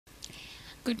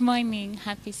Good morning,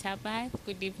 happy Sabbath,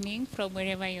 good evening from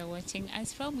wherever you're watching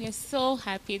us from. We are so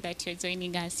happy that you're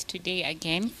joining us today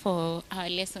again for our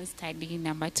lesson study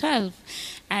number 12.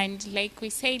 And like we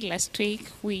said last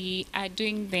week, we are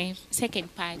doing the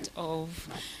second part of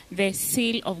the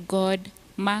seal of God,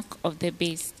 mark of the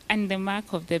beast, and the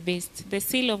mark of the beast, the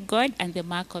seal of God and the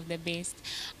mark of the beast.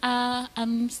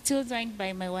 I'm still joined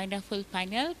by my wonderful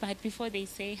panel, but before they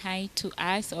say hi to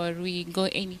us or we go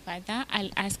any further,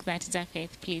 I'll ask that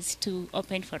Japheth please to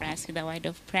open for us with a word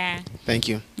of prayer. Thank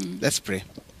you. Let's pray.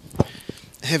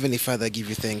 Heavenly Father, I give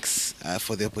you thanks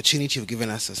for the opportunity you've given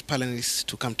us as panelists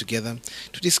to come together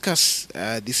to discuss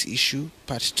this issue,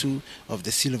 part 2 of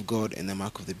the seal of God and the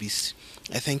mark of the beast.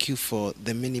 I thank you for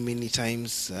the many, many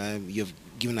times you've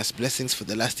given us blessings for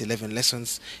the last 11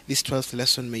 lessons. This 12th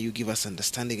lesson, may you give us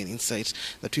understanding and insight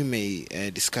that we may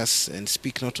discuss and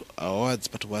speak not our words,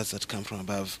 but words that come from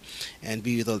above, and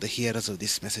be with all the hearers of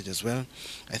this message as well.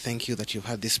 I thank you that you've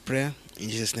had this prayer. In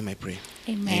Jesus' name I pray.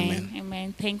 Amen.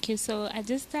 Amen. Thank you. So I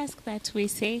just ask that we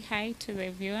say hi to the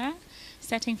viewer,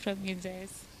 starting from you,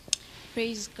 Jess.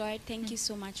 Praise God. Thank you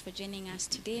so much for joining us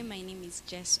today. My name is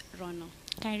Jess Rono.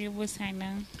 Karibu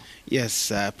sana.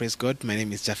 Yes, praise God. My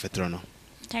name is Japheth Rono.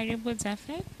 Karibu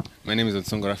Japheth. My name is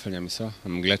Onsongo Raphael Nyamiso.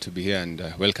 I'm glad to be here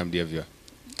and welcome, dear viewer.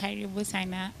 Karibu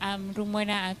sana. I'm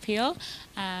Rumona Apio.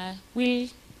 We'll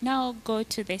now go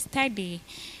to the study,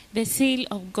 the seal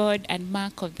of God and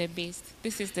mark of the beast.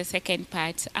 This is the second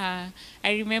part. I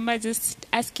remember just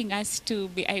asking us to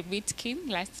be a bit keen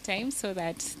last time so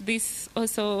that this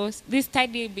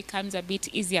study becomes a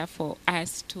bit easier for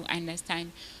us to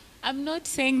understand. I'm not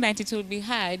saying that it will be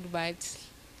hard, but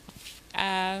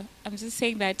I'm just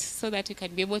saying that so that you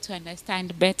can be able to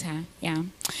understand better. Yeah.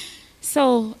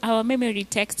 So our memory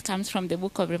text comes from the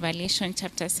book of Revelation,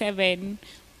 chapter 7,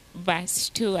 verse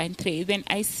 2 and 3. Then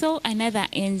I saw another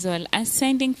angel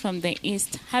ascending from the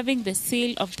east, having the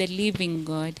seal of the living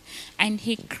God. And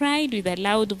he cried with a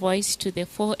loud voice to the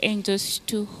 4 angels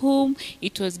to whom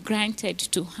it was granted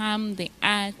to harm the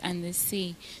earth and the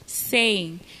sea,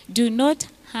 saying, "Do not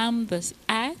harm the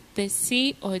earth, the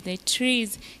sea, or the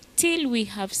trees, till we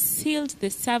have sealed the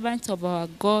servants of our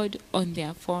God on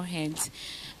their foreheads."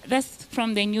 That's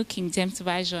from the New King James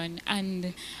Version.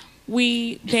 And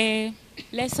the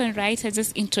lesson writer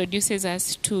just introduces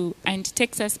us to and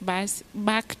takes us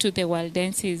back to the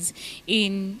Waldenses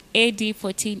in AD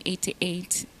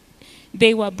 1488.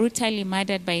 They were brutally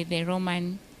murdered by the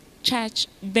Roman Church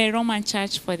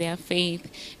for their faith.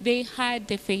 They had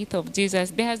the faith of Jesus.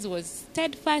 Theirs was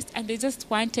steadfast, and they just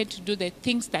wanted to do the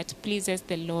things that pleases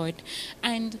the Lord.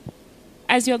 And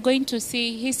as you're going to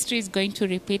see, history is going to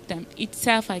repeat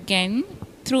itself again.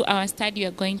 Through our study,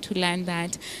 you're going to learn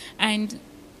that. And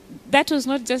that was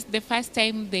not just the first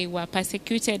time they were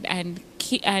persecuted and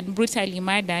brutally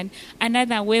murdered.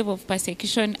 Another wave of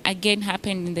persecution again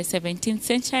happened in the 17th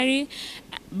century.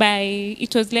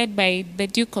 It was led by the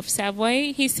Duke of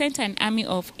Savoy. He sent an army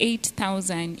of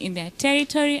 8,000 in their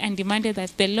territory and demanded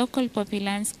that the local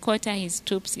populace quarter his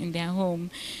troops in their home.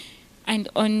 And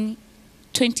on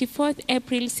 24th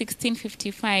April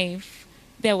 1655,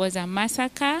 there was a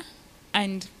massacre,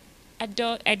 and a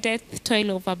death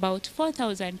toll of about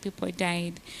 4,000 people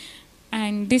died.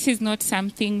 And this is not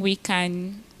something we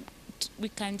can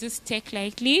just take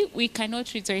lightly. We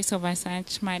cannot rejoice over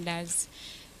such murders.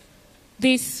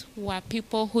 These were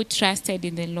people who trusted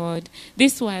in the Lord.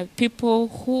 These were people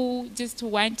who just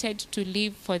wanted to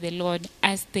live for the Lord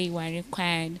as they were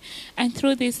required. And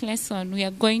through this lesson, we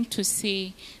are going to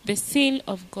see the seal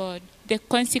of God, the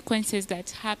consequences that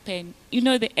happen. You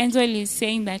know, the angel is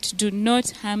saying that do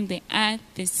not harm the earth,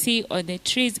 the sea, or the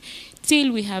trees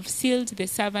till we have sealed the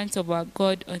servants of our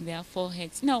God on their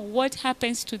foreheads. Now, what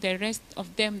happens to the rest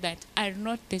of them that are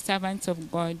not the servants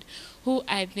of God? Who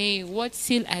are they? What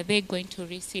seal are they going to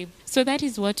receive? So that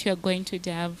is what you are going to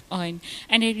delve on.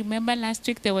 And I remember last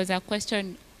week there was a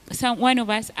question. One of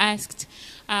us asked,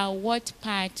 what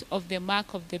part of the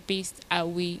mark of the beast are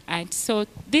we at? So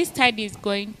this study is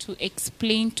going to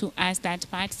explain to us that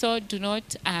part. So do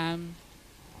not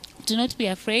be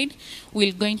afraid. We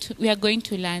are going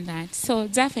to learn that. So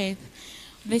Japheth,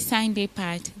 the Sunday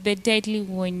part, the deadly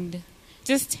wound.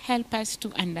 Just help us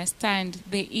to understand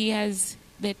the years,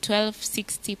 the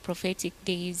 1260 prophetic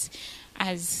days,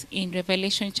 as in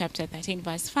Revelation chapter 13,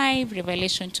 verse 5,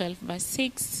 Revelation 12, verse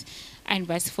 6, and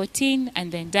verse 14,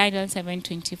 and then Daniel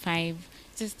 7:25.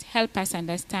 Just help us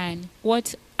understand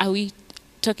what are we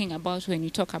talking about when we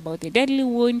talk about the deadly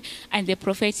wound and the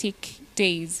prophetic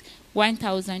days.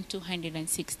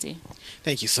 1,260.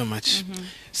 Thank you so much.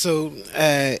 So,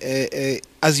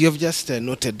 as you have just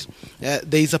noted,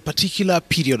 there is a particular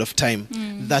period of time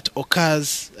that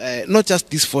occurs not just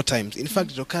these 4 times. In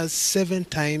fact, it occurs 7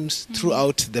 times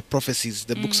throughout the prophecies,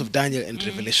 the books of Daniel and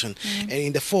Revelation. And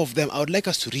in the 4 of them, I would like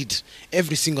us to read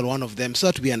every single one of them so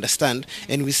that we understand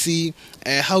and we see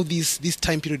how this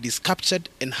time period is captured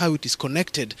and how it is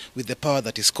connected with the power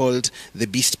that is called the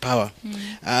beast power.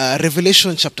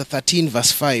 Revelation chapter 13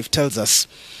 verse 5 tells us,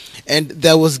 "And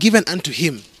there was given unto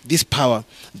him this power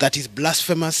that is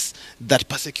blasphemous, that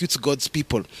persecutes God's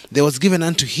people. There was given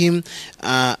unto him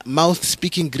mouth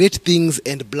speaking great things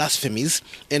and blasphemies,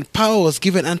 and power was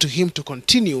given unto him to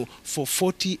continue for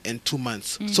 42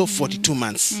 months. So 42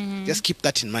 months. Just keep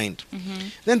that in mind.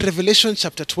 Then Revelation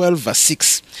chapter 12 verse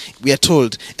 6, we are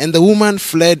told, "And the woman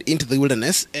fled into the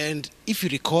wilderness." And if you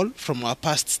recall from our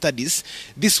past studies,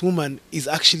 this woman is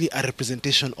actually a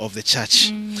representation of the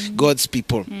church, God's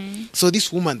people. So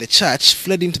this woman, the church,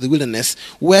 fled into the wilderness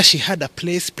where she had a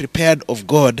place prepared of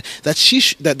God that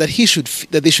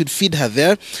they should feed her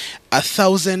there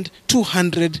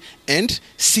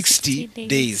 1,260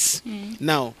 days.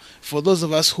 Now, for those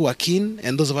of us who are keen,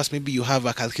 and those of us maybe you have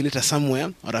a calculator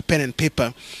somewhere or a pen and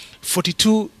paper,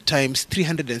 42 times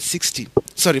 360,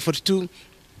 42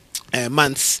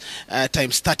 months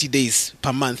times 30 days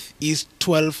per month is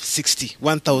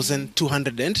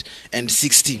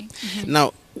 1,260.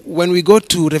 Now, when we go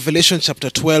to Revelation chapter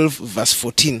 12 verse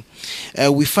 14,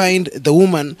 we find the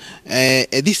woman,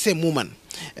 this same woman,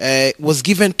 was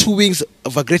given 2 wings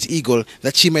of a great eagle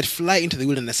that she might fly into the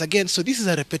wilderness. Again, so this is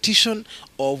a repetition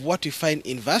of what we find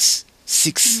in verse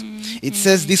 6. It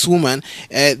says this woman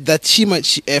that she might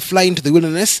fly into the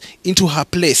wilderness, into her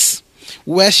place,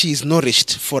 where she is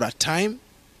nourished for a times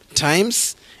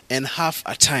and half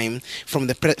a time from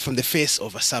the face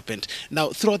of a serpent. Now,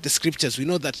 throughout the scriptures, we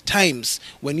know that times,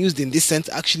 when used in this sense,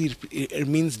 actually it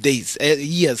means days,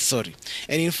 years, sorry.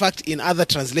 And in fact, in other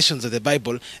translations of the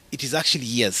Bible, it is actually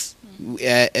years.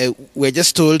 We're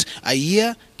just told a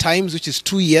year times, which is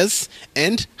 2 years,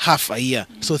 and half a year,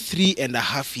 so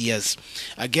 3.5 years.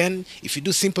 Again, if you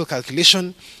do simple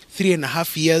calculation,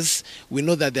 3.5 years, we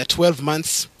know that there are 12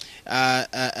 months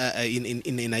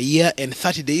in a year and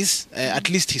 30 days, at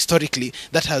least historically.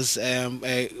 That has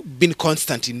been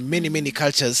constant in many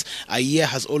cultures. A year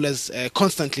has always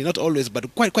constantly, not always,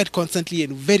 but quite constantly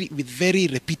and with very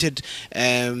repeated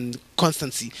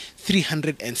constancy,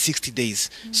 360 days.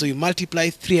 So you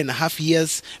multiply 3.5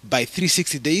 years by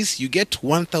 360 days, you get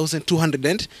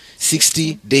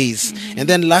 1,260 days. And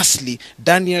then lastly,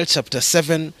 Daniel chapter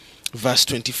 7 verse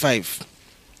 25.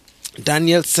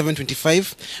 Daniel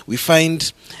 7:25, we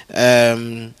find,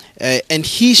 and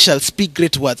he shall speak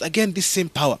great words. Again, this same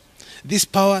power. This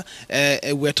power,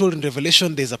 we're told in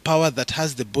Revelation, there's a power that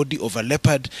has the body of a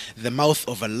leopard, the mouth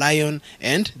of a lion,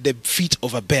 and the feet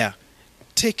of a bear.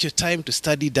 Take your time to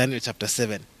study Daniel chapter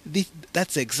 7.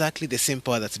 That's exactly the same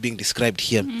power that's being described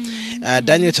here.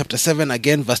 Daniel chapter 7,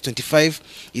 again, verse 25,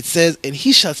 it says, "And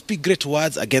he shall speak great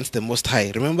words against the Most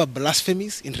High." Remember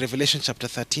blasphemies in Revelation chapter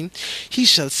 13? "He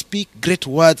shall speak great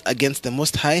words against the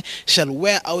Most High, shall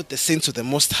wear out the saints of the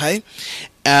Most High,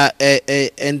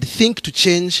 and think to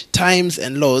change times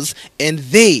and laws,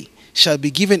 and they shall be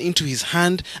given into his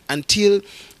hand until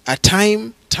a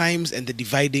time, times, and the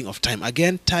dividing of time."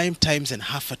 Again, times, and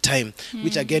half a time,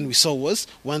 which again we saw was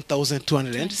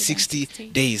 1,260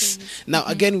 days. Now,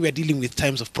 again, we are dealing with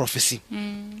times of prophecy.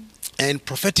 And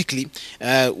prophetically,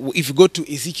 if you go to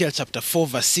Ezekiel chapter 4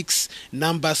 verse 6,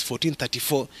 Numbers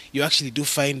 14:34, you actually do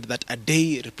find that a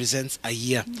day represents a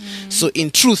year. So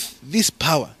in truth, this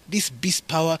power, this beast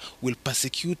power, will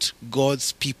persecute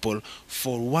God's people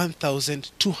for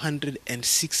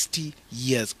 1,260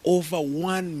 years. Over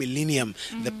 1 millennium,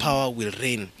 the power will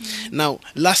reign. Now,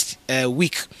 last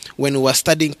week, when we were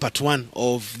studying part 1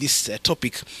 of this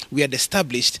topic, we had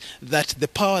established that the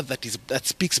power that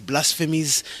speaks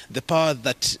blasphemies, the power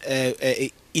that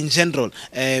in general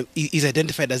is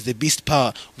identified as the beast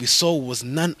power, we saw was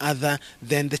none other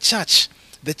than the church.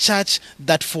 The church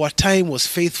that for a time was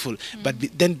faithful, but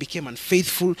then became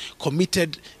unfaithful,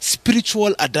 committed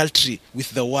spiritual adultery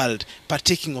with the world,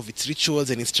 partaking of its rituals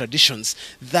and its traditions.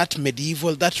 That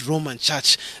medieval, that Roman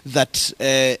church that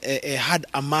had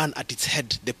a man at its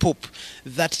head, the Pope,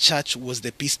 that church was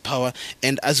the beast power.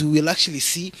 And as we will actually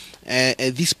see,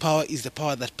 this power is the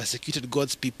power that persecuted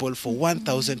God's people for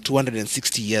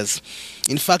 1,260 years.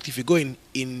 In fact, if you go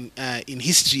in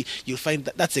history, you'll find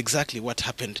that that's exactly what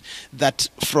happened. That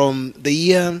from the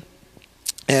year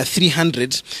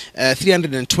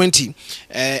 320,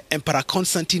 Emperor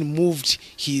Constantine moved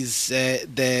his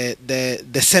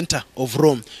the center of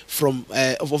Rome from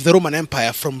of the Roman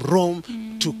Empire from Rome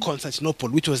to Constantinople,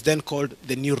 which was then called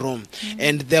the New Rome.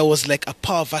 And there was like a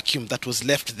power vacuum that was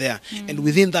left there, and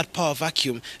within that power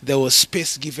vacuum there was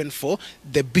space given for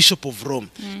the Bishop of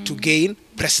Rome to gain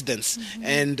precedence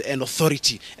and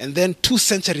authority. And then 2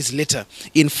 centuries later,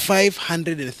 in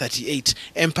 538,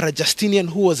 Emperor Justinian,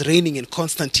 who was reigning in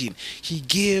Constantine, he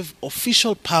gave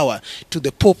official power to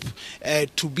the Pope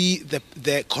to be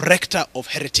the corrector of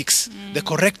heretics, the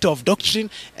corrector of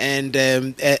doctrine, and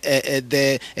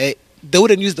they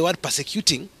wouldn't use the word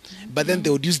persecuting, but then they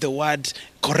would use the word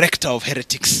corrector of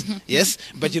heretics. Yes,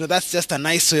 but that's just a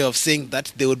nice way of saying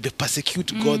that they would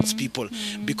persecute God's people,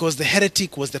 because the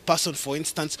heretic was the person, for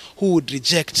instance, who would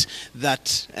reject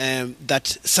that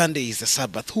that Sunday is the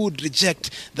Sabbath, who would reject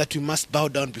that we must bow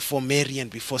down before Mary and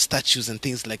before statues and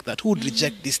things like that, who would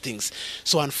reject these things.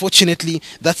 So unfortunately,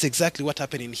 that's exactly what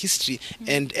happened in history,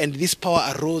 and this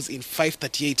power arose in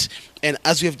 538. And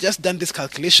as we have just done this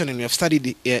calculation and we have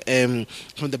studied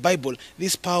from the Bible,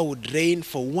 this power would reign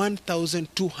for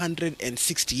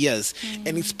 1,260 years,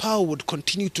 and its power would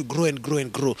continue to grow and grow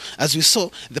and grow. As we saw,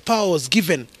 the power was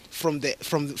given from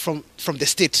the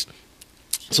state.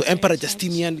 So Emperor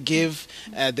Justinian gave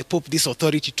the Pope this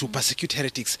authority to persecute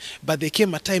heretics. But there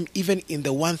came a time, even in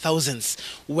the 1000s,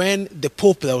 when the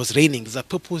Pope that was reigning, the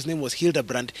Pope whose name was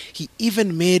Hildebrand, he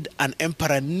even made an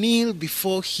emperor kneel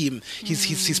before him,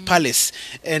 his palace,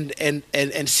 and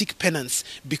seek penance,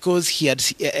 because he had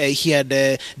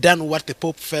done what the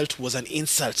Pope felt was an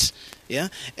insult. Yeah,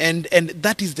 and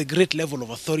that is the great level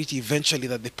of authority eventually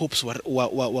that the popes were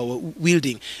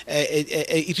wielding.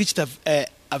 It reached a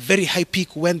very high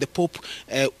peak when the Pope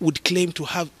would claim to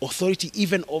have authority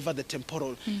even over the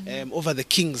temporal, over the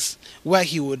kings, where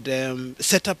he would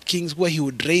set up kings, where he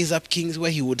would raise up kings,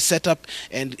 where he would set up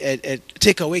and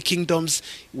take away kingdoms.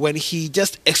 When he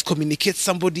just excommunicates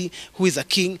somebody who is a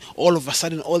king, all of a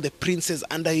sudden all the princes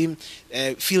under him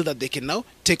feel that they can now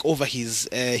take over his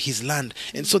land.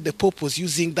 And so the Pope was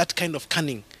using that kind of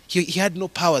cunning. He had no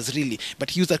powers really, but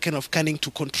he used that kind of cunning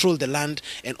to control the land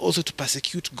and also to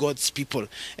persecute God's people.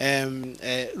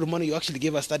 Romano, you actually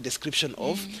gave us that description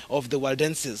of the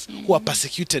Waldenses who are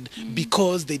persecuted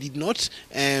because they did not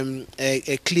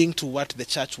cling to what the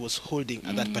church was holding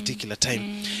at that particular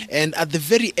time. And at the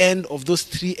very end of those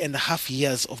 3.5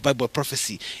 years of Bible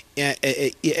prophecy,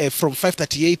 from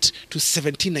 538 to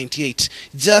 1798,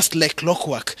 just like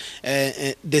clockwork,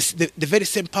 the very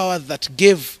same power that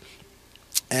gave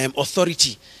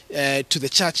authority to the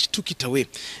church took it away.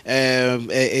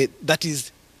 That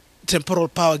is, temporal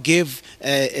power gave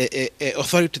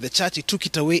authority to the church. It took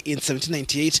it away in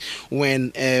 1798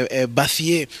 when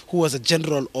Berthier, who was a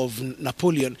general of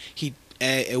Napoleon, he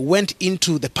went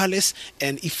into the palace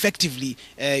and effectively,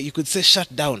 you could say,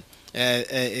 shut down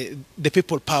the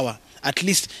papal power, at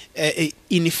least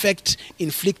in effect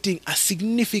inflicting a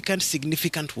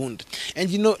significant wound.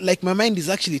 And like, my mind is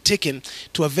actually taken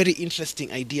to a very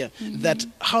interesting idea, that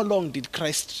how long did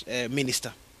Christ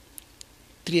minister?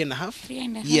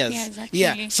 3.5 years.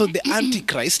 Yeah. So the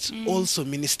Antichrist also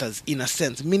ministers in a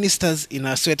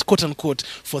sweat, quote unquote,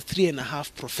 for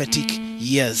 3.5 prophetic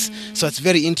years. So it's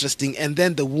very interesting. And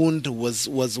then the wound was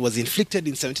inflicted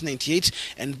in 1798,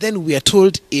 and then we are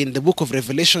told in the book of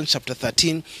Revelation, chapter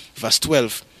 13, verse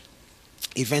 12.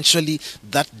 Eventually,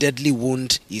 that deadly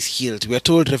wound is healed. We are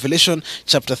told, Revelation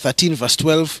chapter 13, verse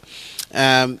 12,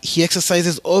 he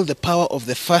exercises all the power of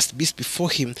the first beast before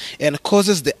him, and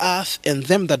causes the earth and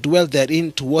them that dwell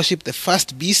therein to worship the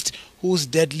first beast, whose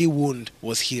deadly wound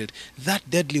was healed. That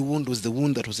deadly wound was the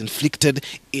wound that was inflicted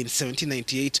in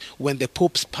 1798 when the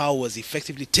Pope's power was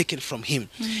effectively taken from him.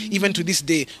 Even to this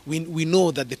day, we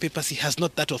know that the papacy has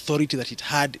not that authority that it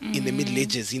had in the Middle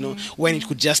Ages, when it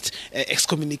could just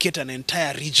excommunicate an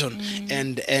entire region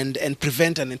and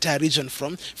prevent an entire region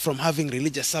from having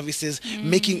religious services,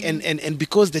 making and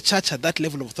because the church had that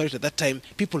level of authority at that time,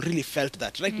 people really felt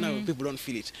that. Right now, people don't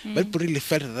feel it, but people really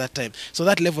felt it at that time. So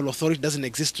that level of authority doesn't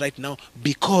exist right now,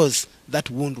 because that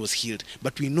wound was healed.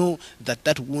 But we know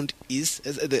that wound is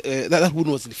that wound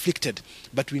was inflicted,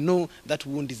 but we know that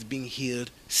wound is being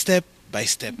healed step by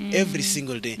step, every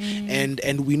single day.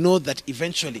 And we know that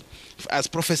eventually, as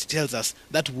prophecy tells us,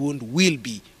 that wound will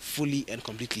be fully and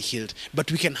completely healed. But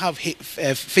we can have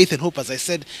faith and hope, as I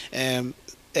said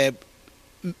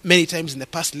many times in the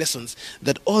past lessons,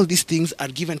 that all these things are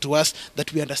given to us,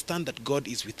 that we understand that God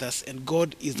is with us, and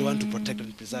God is the one to protect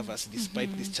and preserve us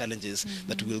despite these challenges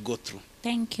that we will go through.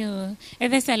 Thank you.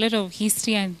 There's a lot of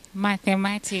history and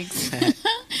mathematics.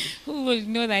 people will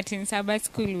know that in Sabbath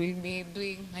school we'll be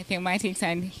doing mathematics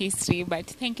and history. But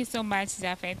thank you so much,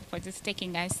 Japheth, for just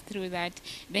taking us through that,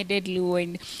 the deadly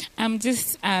wound. I'm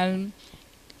just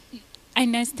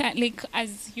understand, like,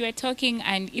 as you are talking,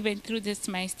 and even through this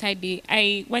my study,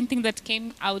 one thing that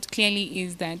came out clearly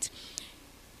is that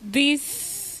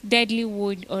this deadly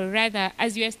wound, or rather,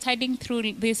 as you are studying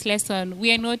through this lesson,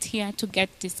 we are not here to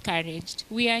get discouraged.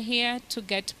 We are here to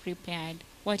get prepared.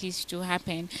 What is to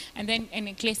happen? And then in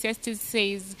Ecclesiastes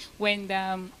says, when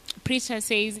the preacher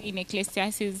says in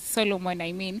Ecclesiastes, Solomon,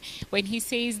 I mean, when he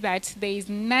says that there is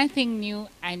nothing new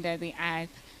under the earth.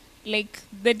 Like,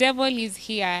 the devil is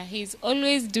here. He's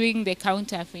always doing the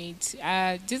counterfeit.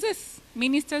 Jesus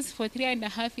ministers for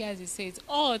 3.5 years. He says,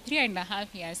 3.5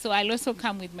 years. So I'll also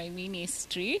come with my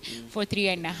ministry for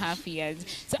 3.5 years.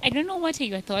 So I don't know, what are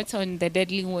your thoughts on the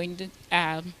deadly wound,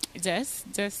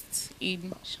 just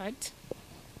in short?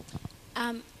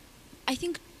 I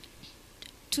think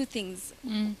two things.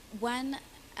 One,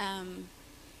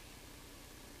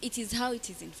 it is how it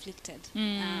is inflicted,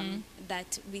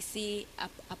 that we see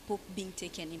a pope being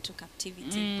taken into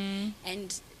captivity.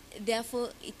 And therefore,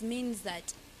 it means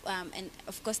that, and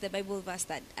of course the Bible verse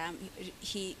that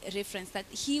he referenced, that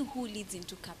he who leads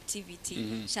into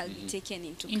captivity shall be taken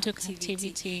into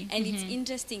captivity. And it's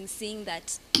interesting seeing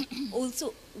that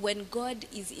also when God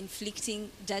is inflicting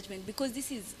judgment, because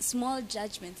this is small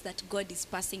judgments that God is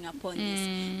passing upon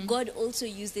this, God also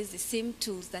uses the same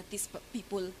tools that these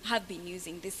people have been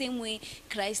using. The same way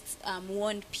Christ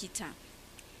warned Peter,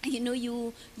 you know,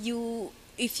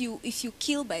 if you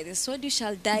kill by the sword, you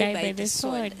shall die by the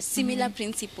sword. Similar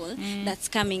principle that's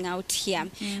coming out here.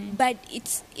 But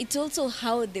it's also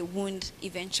how the wound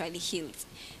eventually heals.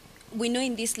 We know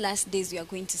in these last days we are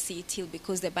going to see it heal,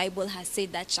 because the Bible has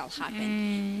said that shall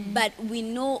happen. But we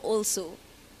know also,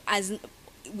 as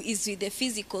is with the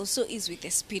physical, so is with the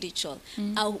spiritual.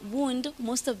 A wound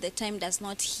most of the time does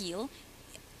not heal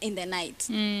in the night.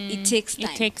 It takes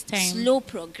time. Slow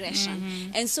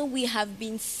progression. And so we have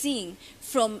been seeing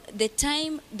from the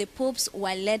time the popes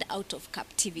were led out of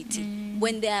captivity,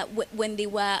 when they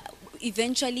were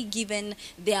eventually given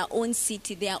their own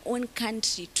city, their own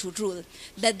country to rule,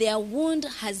 that their wound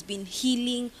has been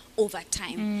healing over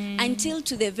time, until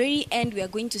to the very end we are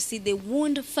going to see the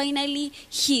wound finally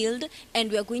healed,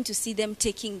 and we are going to see them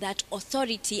taking that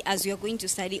authority, as we are going to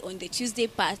study on the Tuesday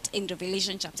part in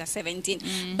Revelation chapter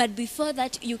 17. But before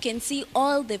that, you can see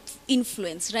all the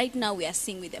influence right now we are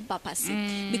seeing with the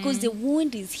papacy, because the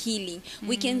wound is healing.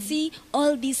 We can see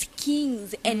all these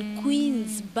kings and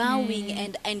queens bowing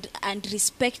and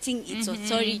respecting its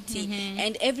authority,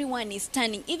 and everyone is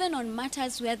standing, even on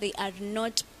matters where they are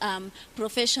not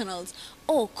professionals.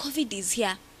 COVID is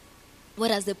here. What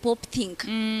does the Pope think?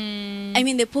 I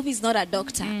mean, the Pope is not a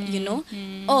doctor, you know.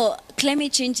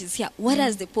 Climate change is here. What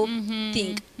does the Pope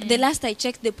think? The last I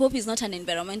checked, the Pope is not an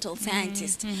environmental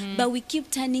scientist. But we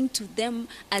keep turning to them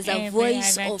as a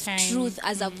voice of truth,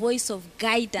 as a voice of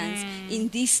guidance in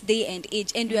this day and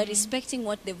age. And we are respecting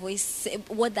what that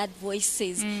voice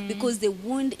says, because the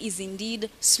wound is indeed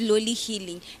slowly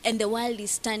healing. And the world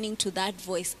is turning to that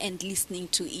voice and listening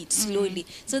to it slowly.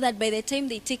 So that by the time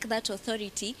they take that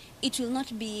authority, it will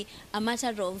not be a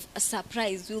matter of a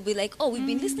surprise. We'll be like, we've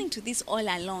been listening to this all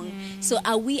along. So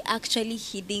are we actually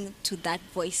heeding to that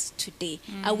voice today?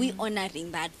 Are we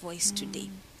honoring that voice today?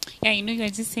 Yeah, you know, you're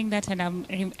just saying that, and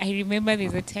I remember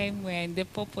there's a time when the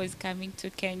Pope was coming to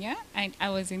Kenya, and I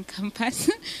was in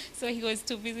campus. So he was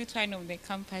to visit one of the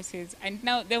campuses, and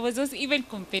now there was also even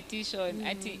competition.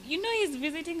 He's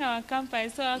visiting our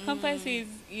campus, so our campus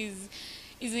is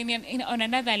on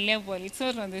another level. It's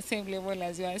not on the same level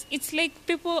as yours. It's like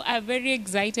people are very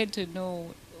excited to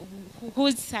know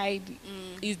whose side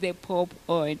is the Pope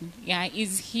on. Yeah,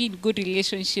 is he in good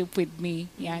relationship with me?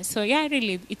 Yeah, so yeah,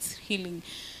 really, it's healing.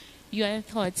 Your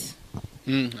thoughts?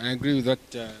 I agree with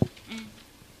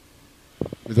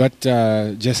what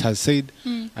Jess has said,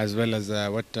 as well as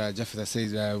what Japheth has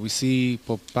said. We see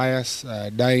Pope Pius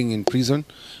dying in prison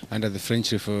under the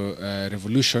French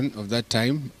Revolution of that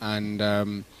time,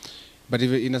 and but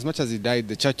in as much as he died,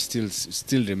 the church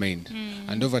still remained.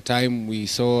 And over time, we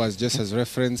saw, as Jess has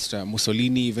referenced,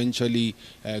 Mussolini eventually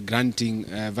granting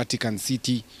Vatican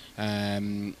City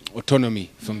autonomy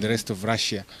from the rest of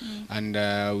Russia, and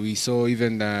we saw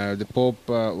even the Pope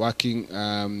working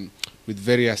with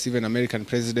various, even American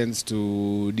presidents,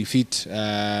 to defeat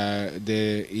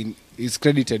is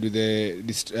credited with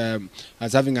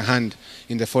as having a hand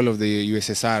in the fall of the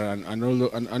USSR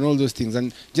and all those things.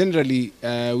 And generally,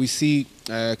 we see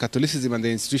Catholicism and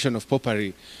the institution of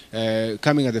popery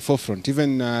coming at the forefront.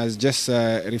 Even as just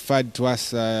referred to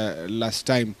us last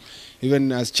time,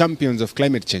 even as champions of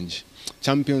climate change,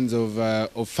 champions of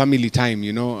family time,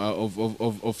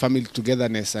 of family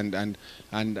togetherness, and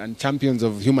champions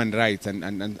of human rights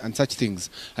and such things.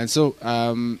 And so,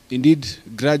 indeed,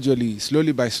 gradually,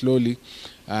 slowly by slowly,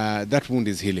 that wound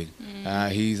is healing.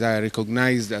 He's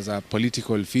recognized as a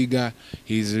political figure.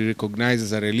 He's recognized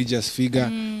as a religious figure.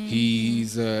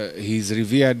 He's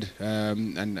revered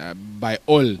by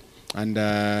all. And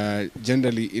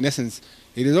generally, in essence,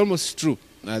 it is almost true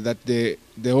that the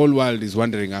whole world is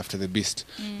wandering after the beast.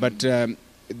 But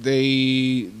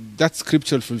that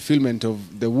scriptural fulfillment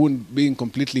of the wound being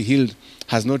completely healed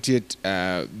has not yet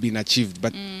been achieved.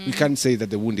 But we can't say that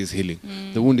the wound is healing.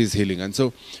 The wound is healing. And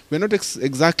so we're not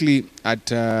exactly at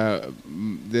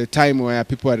the time where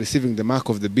people are receiving the mark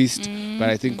of the beast. But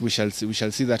I think we shall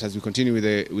see that as we continue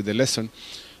with the lesson.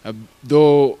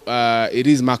 Though it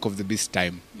is mark of the beast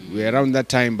time. We're around that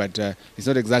time, but it's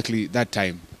not exactly that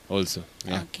time also.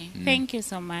 Yeah. Okay, thank you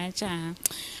so much.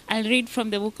 I'll read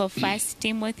from the book of 1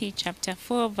 Timothy chapter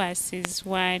 4, verses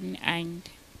 1 and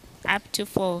up to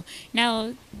 4.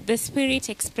 Now, the Spirit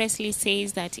expressly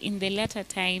says that in the latter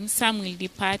times some will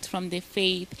depart from the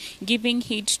faith, giving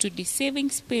heed to deceiving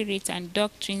spirits and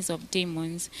doctrines of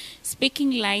demons,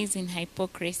 speaking lies in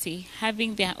hypocrisy,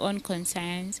 having their own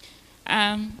concerns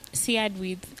seared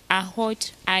with a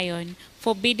hot iron,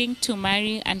 forbidding to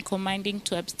marry and commanding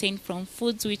to abstain from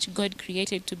foods which God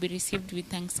created to be received with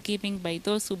thanksgiving by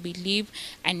those who believe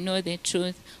and know the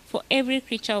truth. For every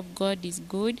creature of God is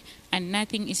good, and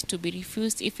nothing is to be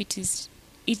refused if it is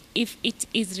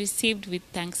received with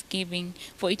thanksgiving,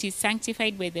 for it is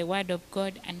sanctified by the word of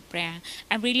God and prayer.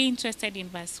 I'm really interested in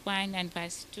verse 1 and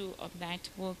verse 2 of that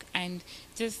book, and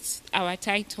just our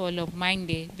title of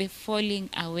Monday, The Falling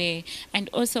Away. And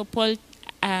also Paul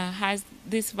has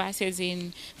these verses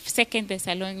in 2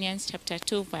 Thessalonians chapter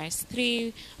 2, verse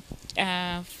 3,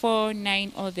 4,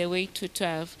 9, all the way to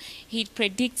 12. He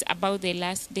predicts about the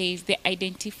last days, the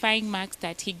identifying marks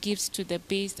that he gives to the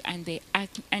beast and the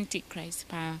Antichrist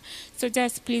power. So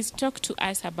just please talk to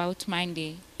us about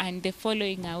Monday and the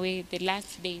following away, the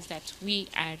last days that we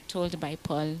are told by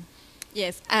Paul.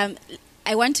 Yes, I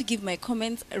want to give my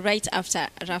comments right after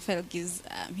Raphael gives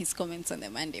his comments on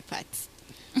the Monday part.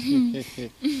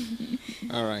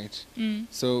 All right.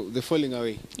 So the falling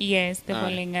away. Yes, the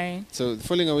falling away. So the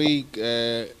falling away,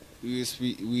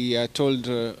 we are told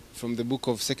from the book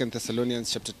of 2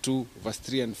 Thessalonians chapter 2, verse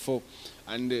 3 and 4.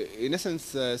 And in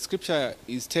essence, Scripture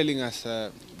is telling us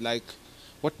like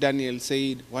what Daniel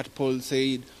said, what Paul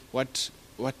said, what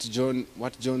John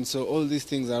saw. All these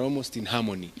things are almost in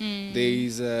harmony. There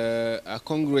is a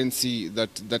congruency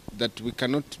that we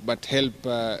cannot but help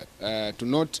to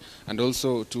note and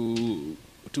also to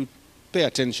pay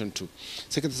attention to.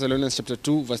 2 Thessalonians chapter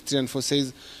 2, verse 3 and 4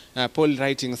 says, Paul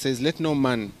writing says, "Let no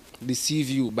man deceive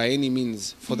you by any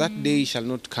means, for that day shall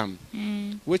not come."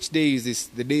 Which day is this?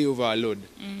 The day of our Lord.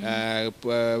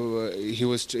 He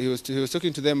was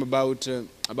talking to them about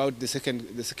the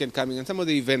second coming and some of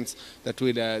the events that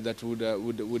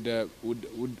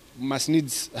would must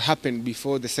needs happen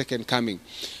before the second coming.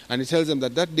 And he tells them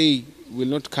that day will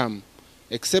not come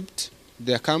except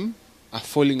there come a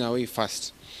falling away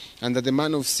first, and that the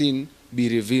man of sin be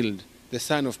revealed, the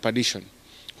son of perdition,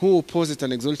 who opposeth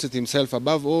and exalteth himself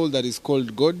above all that is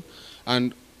called God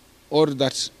and or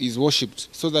that is worshipped,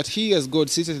 so that he as God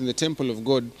sitteth in the temple of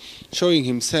God, showing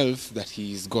himself that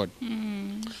he is God.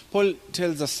 Paul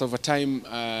tells us of a time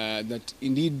that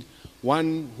indeed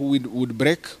one who would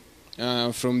break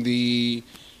from the...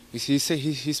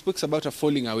 He speaks about a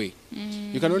falling away.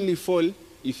 You can only fall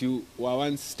if you were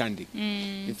once standing.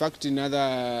 In fact, in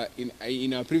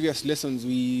our previous lessons,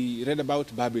 we read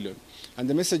about Babylon. And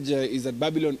the message is that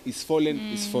Babylon is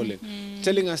fallen,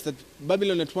 telling us that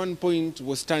Babylon at one point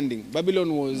was standing.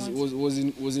 Babylon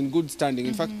was in good standing.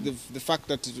 In fact, the fact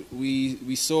that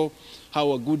we saw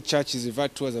how a good church is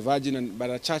referred to as a virgin,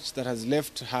 but a church that has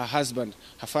left her husband,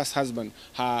 her first husband,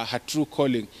 her true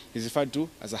calling, is referred to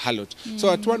as a harlot.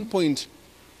 So at one point,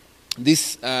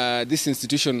 this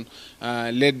institution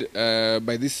led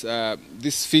by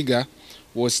this figure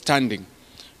was standing.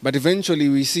 But eventually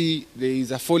we see there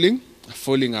is a falling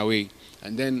away.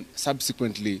 And then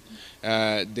subsequently,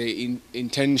 the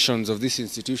intentions of this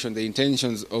institution, the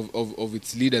intentions of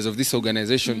its leaders, of this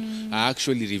organization, are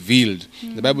actually revealed.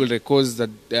 The Bible records that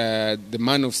the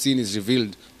man of sin is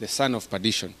revealed, the son of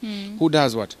perdition. Who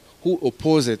does what? Who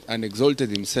opposeth and exalted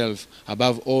himself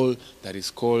above all that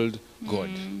is called God.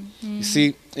 You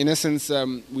see, in essence,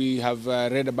 we have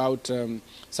read about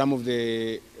some of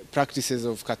the practices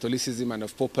of Catholicism and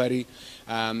of popery,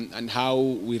 and how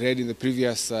we read in the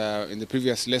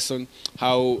previous lesson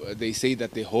how they say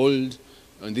that they hold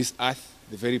on this earth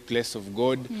the very place of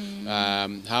God,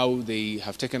 how they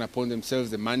have taken upon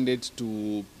themselves the mandate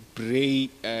to pray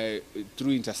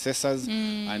through intercessors,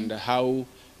 and how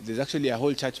there's actually a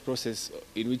whole church process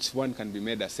in which one can be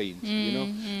made a saint. You know,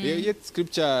 yet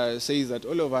Scripture says that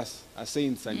all of us are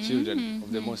saints and children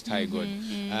of the Most High God,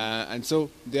 and so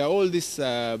there are all these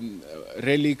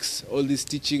relics, all these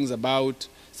teachings about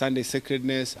Sunday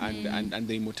sacredness and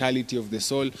the immortality of the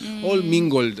soul, all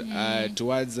mingled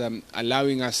towards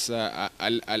allowing us a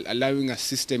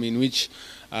system in which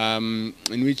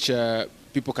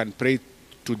people can pray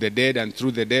to the dead and through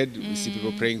the dead. We see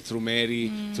people praying through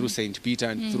Mary, through Saint Peter,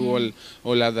 and through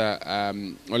all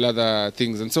other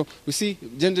things. And so we see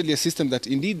generally a system that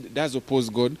indeed does oppose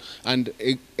God and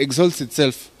exalts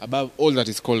itself above all that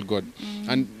is called God,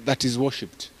 and that is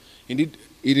worshipped. Indeed,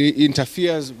 it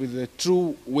interferes with the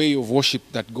true way of worship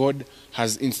that God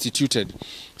has instituted,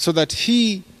 so that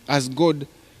He, as God,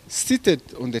 seated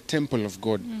on the temple of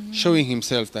God, showing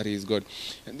Himself that He is God.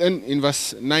 And then in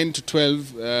verse 9 to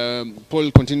 12,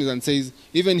 Paul continues and says,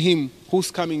 even Him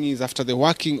whose coming is after the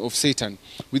working of Satan,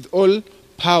 with all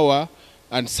power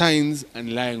and signs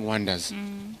and lying wonders,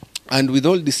 and with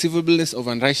all deceivableness of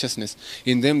unrighteousness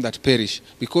in them that perish,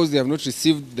 because they have not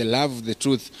received the love of the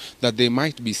truth, that they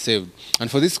might be saved. And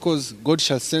for this cause God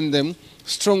shall send them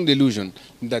strong delusion,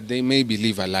 that they may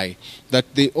believe a lie,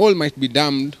 that they all might be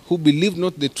damned who believed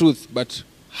not the truth, but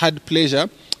had pleasure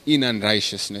in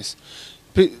unrighteousness.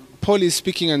 Paul is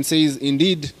speaking and says,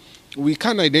 indeed, we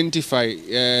can identify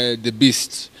the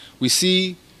beast. We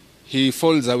see he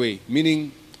falls away,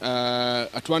 meaning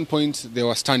at one point they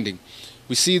were standing.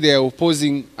 We see they are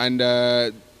opposing and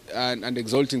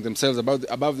exalting themselves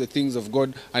above the things of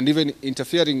God, and even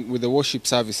interfering with the worship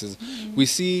services. We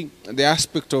see the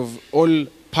aspect of all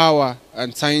power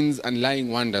and signs and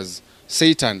lying wonders.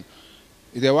 Satan,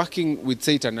 they're working with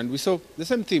Satan, and we saw the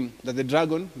same thing, that the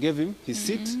dragon gave him his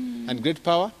seat and great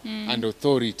power and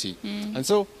authority. And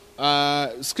so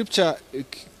Scripture,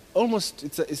 almost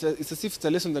it's as if it's a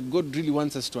lesson that God really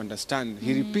wants us to understand.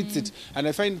 He repeats it, and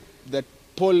I find that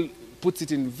Paul puts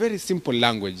it in very simple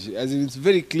language, as in it's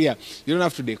very clear. You don't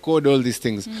have to decode all these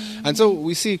things. And so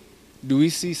we see, do we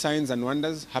see signs and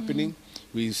wonders happening?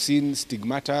 We've seen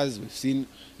stigmatas, we've seen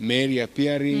Mary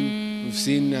appearing, we've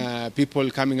seen people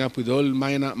coming up with all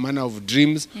manner of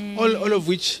dreams, all of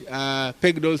which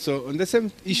pegged also on the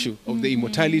same issue of the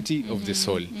immortality of the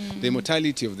soul, the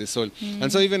immortality of the soul.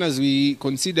 And so even as we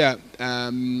consider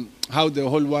how the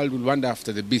whole world will wander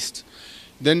after the beast,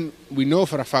 then we know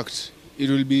for a fact it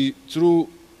will be through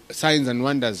signs and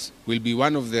wonders will be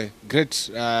one of the great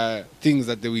things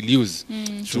that they will use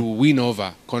to win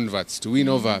over converts, to win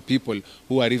over people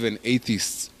who are even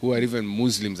atheists, who are even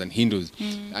Muslims and Hindus.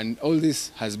 And all this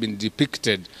has been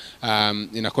depicted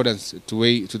in accordance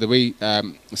to the way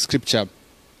Scripture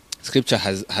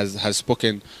has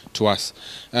spoken to us.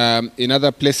 In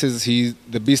other places,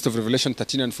 the beast of Revelation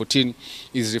 13 and 14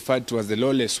 is referred to as the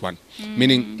lawless one,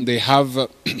 meaning they have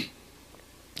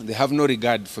they have no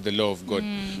regard for the law of God.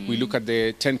 We look at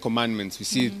the 10 Commandments. We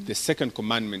see the second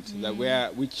commandment,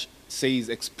 which says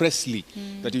expressly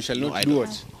that you shall not do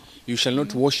what? You shall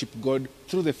not worship God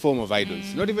through the form of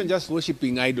idols. Not even just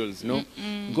worshiping idols, no.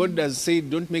 God does say,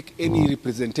 don't make any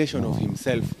representation of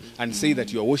Himself and say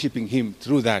that you are worshiping Him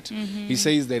through that. He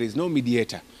says there is no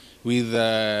mediator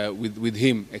with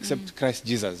Him except Christ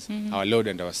Jesus, our Lord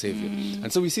and our Savior.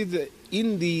 And so we see that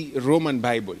in the Roman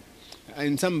Bible,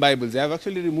 in some Bibles, they have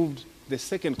actually removed the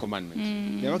second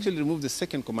commandment. They have actually removed the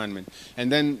second commandment.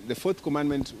 And then the fourth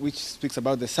commandment, which speaks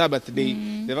about the Sabbath day,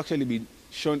 they've actually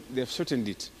they've shortened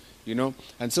it, you know.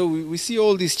 And so we see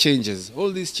all these changes,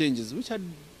 which had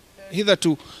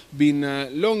hitherto been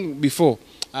long before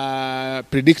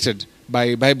predicted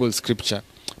by Bible scripture,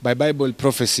 by Bible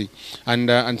prophecy.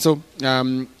 And so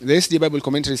the SD Bible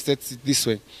commentary states it this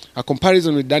way: a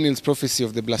comparison with Daniel's prophecy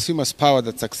of the blasphemous power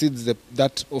that succeeds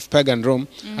that of pagan Rome,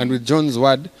 and with John's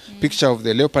word, picture of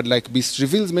the leopard-like beast,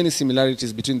 reveals many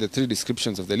similarities between the three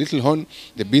descriptions of the little horn,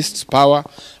 the beast's power,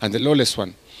 and the lawless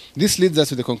one. This leads us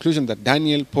to the conclusion that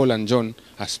Daniel, Paul, and John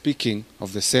are speaking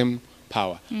of the same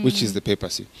power, which is the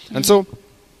papacy. And so,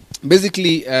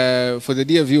 basically, for the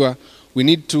dear viewer, we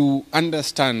need to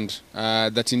understand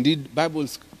that indeed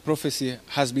Bible's prophecy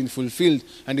has been fulfilled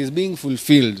and is being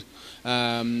fulfilled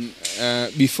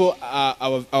before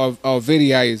our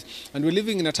very eyes. And we're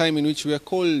living in a time in which we are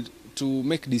called to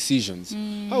make decisions.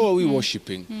 How are we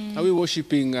worshipping? Are we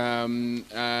worshipping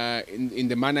in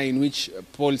the manner in which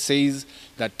Paul says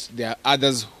that there are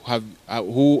others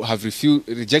who have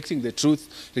rejecting the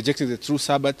truth, rejecting the true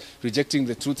Sabbath, rejecting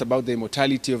the truth about the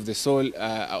immortality of the soul,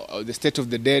 the state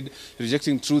of the dead,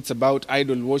 rejecting truths about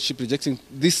idol worship, rejecting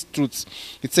these truths?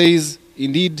 It says,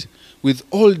 indeed, with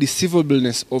all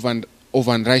deceivableness of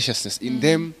unrighteousness in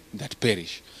them that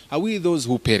perish. Are we those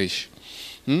who perish?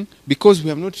 Because we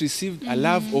have not received a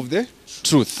love of the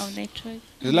truth. Of the truth.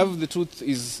 The love of the truth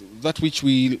is that which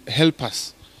will help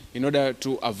us in order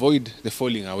to avoid the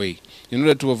falling away. In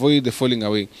order to avoid the falling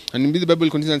away. And indeed the Bible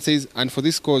continues and says, and for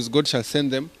this cause God shall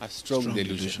send them a strong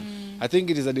delusion. I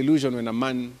think it is a delusion when a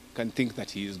man can think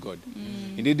that he is God.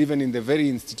 Indeed, even in the very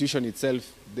institution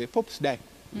itself, the popes die.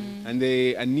 And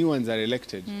new ones are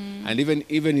elected, and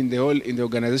even in the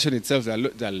organization itself,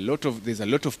 there's a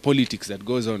lot of politics that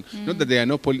goes on. Not that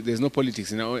there's no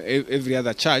politics in every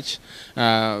other church,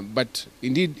 but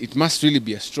indeed it must really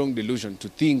be a strong delusion to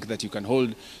think that you can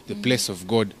hold the place of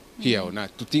God here on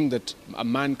earth. To think that a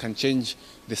man can change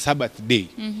the Sabbath day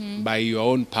by your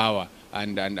own power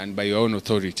and by your own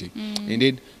authority.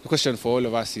 Indeed, the question for all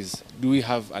of us is: do we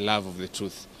have a love of the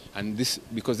truth? And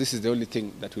because this is the only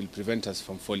thing that will prevent us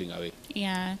from falling away.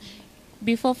 Yeah.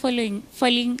 Before falling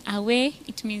away,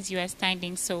 it means you are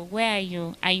standing. So where are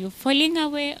you? Are you falling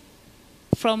away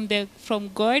from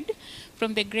God,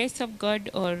 from the grace of God,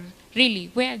 or really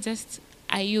where just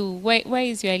are you?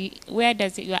 Where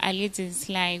does your allegiance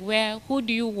lie? Who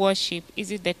do you worship?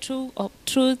 Is it the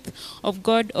truth of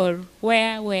God, or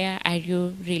where are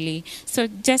you really? So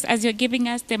just as you're giving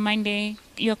us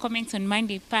your comments on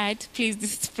Monday part, please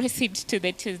just proceed to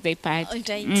the Tuesday part. All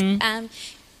right.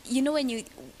 You know,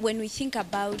 when we think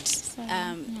about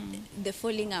the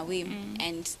falling away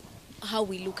and how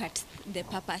we look at the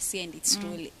papacy and its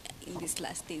role in these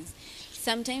last days,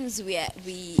 sometimes we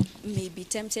may be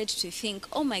tempted to think,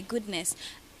 oh my goodness,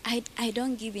 I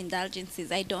don't give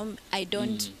indulgences. I don't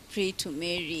pray to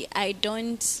Mary. I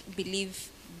don't believe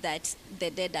that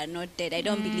the dead are not dead. I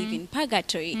don't believe in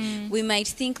purgatory. We might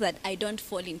think that I don't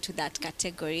fall into that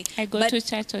category. I go to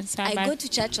church on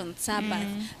Sabbath.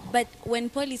 But when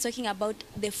Paul is talking about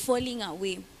the falling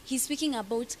away, he's speaking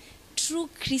about true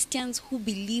Christians who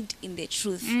believed in the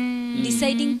truth,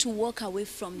 deciding to walk away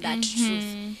from that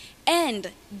truth.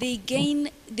 And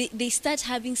they start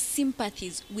having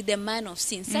sympathies with the man of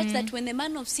sin, such that when the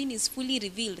man of sin is fully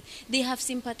revealed, they have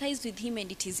sympathized with him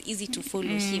and it is easy to follow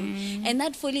him. And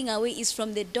that falling away is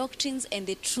from the doctrines and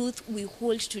the truth we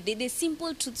hold today, the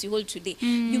simple truths you hold today.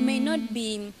 You may not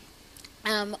be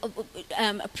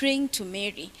praying to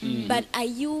Mary, but are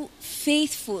you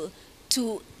faithful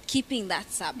to keeping that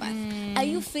Sabbath? Are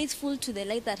you faithful to the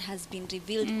light that has been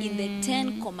revealed in the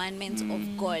 10 commandments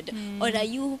of God? Or are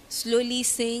you slowly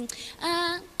saying,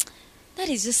 that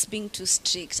is just being too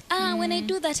strict. When I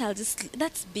do that,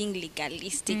 that's being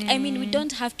legalistic. I mean, we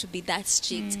don't have to be that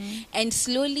strict. And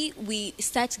slowly we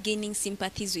start gaining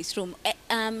sympathies with Rome.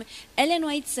 Ellen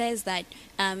White says that,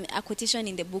 a quotation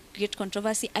in the book Great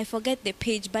Controversy, I forget the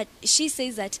page, but she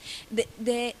says that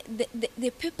the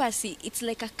papacy, it's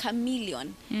like a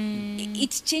chameleon.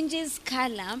 It changes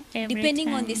color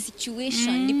depending on the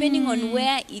situation, depending on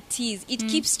where it is. It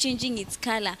keeps changing its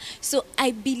color. So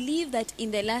I believe that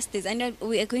in the last days, and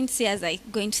we are going to say as I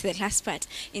go into the last part,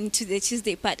 into the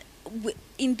Tuesday part,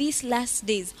 in these last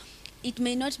days, it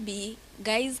may not be,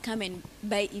 guys, come and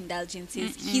buy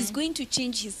indulgences. He's going to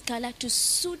change his color to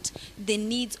suit the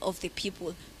needs of the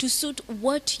people, to suit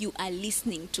what you are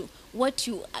listening to, what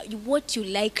you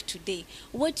like today,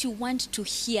 what you want to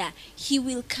hear. He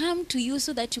will come to you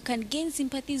so that you can gain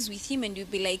sympathies with him, and you'll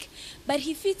be like, but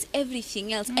he fits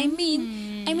everything else. I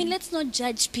mean, let's not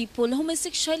judge people.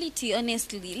 Homosexuality,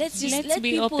 honestly, let's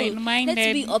be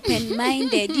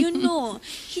open-minded. You know,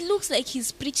 he looks like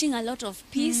he's preaching a lot of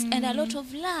peace and a lot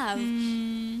of love.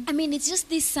 I mean, it's just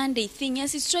this Sunday thing.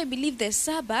 Yes, it's true, I believe the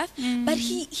Sabbath, but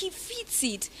he fits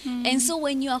it. And so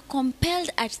when you are compelled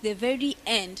at the very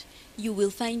end, you will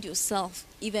find yourself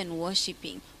even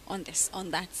worshiping on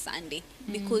that Sunday,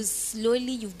 because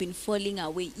slowly you've been falling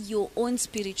away. Your own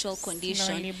spiritual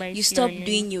condition, you stop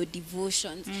doing your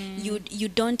devotions. You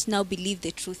don't now believe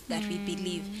the truth that we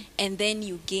believe, and then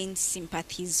you gain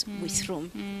sympathies with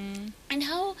Rome. And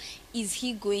how is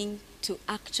he going to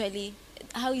actually?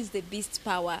 How is the beast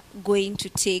power going to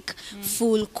take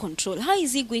full control? How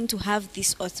is he going to have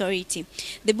this authority?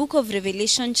 The book of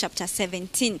Revelation chapter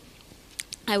 17,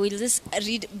 I will just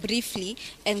read briefly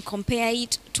and compare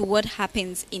it to what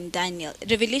happens in Daniel.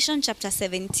 Revelation chapter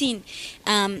 17,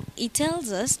 it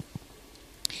tells us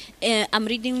I'm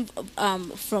reading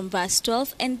from verse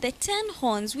 12. And the 10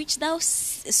 horns which thou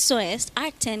sawest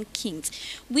are 10 kings,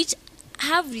 which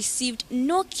have received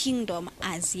no kingdom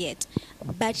as yet,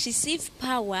 but receive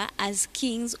power as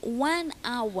kings 1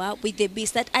 hour with the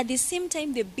beast. That at the same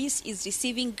time the beast is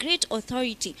receiving great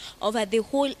authority over the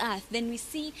whole earth. Then we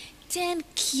see 10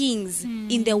 kings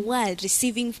in the world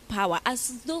receiving power,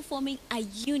 as though forming a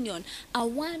union, a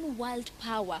one world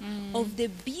power of the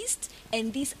beast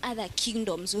and these other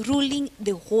kingdoms ruling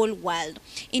the whole world.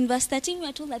 In verse 13 we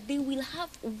are told that they will have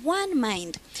one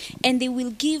mind, and they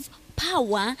will give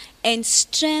power and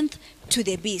strength to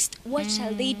the beast. What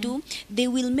shall they do? They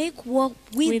will make war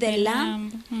with the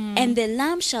lamb, and the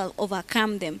lamb shall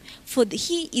overcome them. For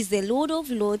he is the Lord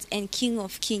of lords and King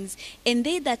of kings, and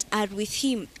they that are with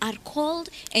him are called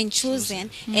and chosen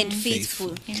and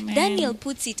faithful. Amen. Daniel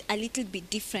puts it a little bit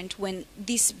different when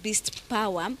this beast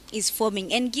power is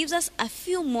forming, and gives us a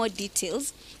few more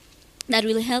details that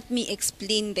will help me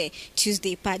explain the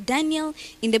Tuesday part. Daniel,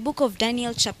 in the book of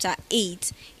Daniel chapter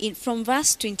 8, from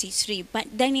verse 23,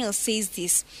 but Daniel says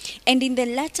this, and in the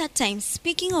latter time,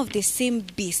 speaking of the same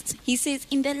beast, he says,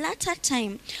 in the latter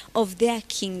time of their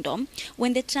kingdom,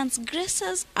 when the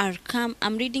transgressors are come,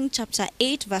 I'm reading chapter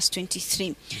 8, verse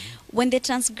 23, when the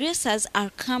transgressors are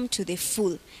come to the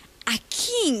full, a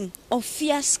king of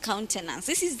fierce countenance,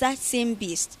 this is that same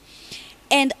beast,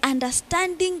 and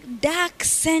understanding dark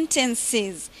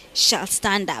sentences shall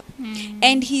stand up,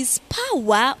 and his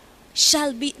power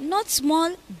shall be not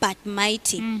small but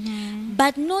mighty,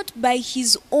 but not by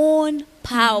his own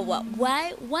power.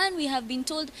 Why? One, we have been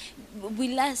told,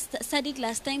 we studied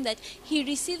last time, that he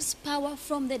receives power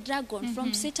from the dragon,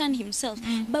 from Satan himself.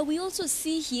 But we also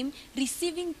see him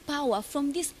receiving power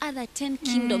from these other 10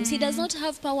 kingdoms. He does not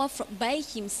have power by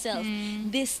himself.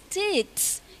 The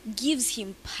state gives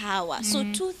him power. So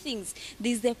two things.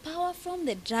 There's the power from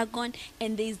the dragon,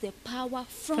 and there's the power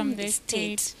from the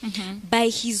state. By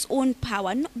his own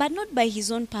power, but not by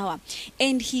his own power.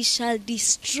 And he shall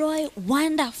destroy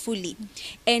wonderfully,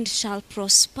 and shall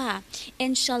prosper,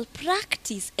 and shall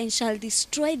practice, and shall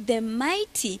destroy the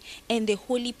mighty and the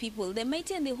holy people. The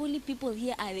mighty and the holy people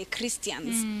here are the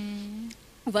Christians.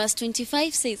 Verse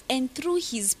 25 says, and through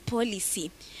his policy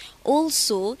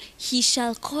also he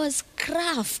shall cause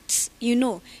craft. You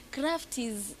know, craft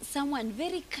is someone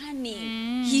very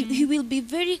cunning. He will be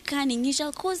very cunning. He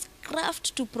shall cause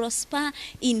craft to prosper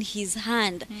in his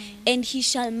hand, and he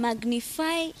shall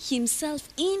magnify himself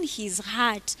in his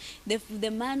heart.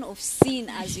 The man of sin,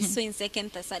 as we saw in 2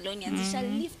 Thessalonians, he shall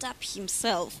lift up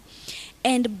himself,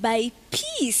 and by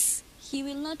peace he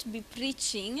will not be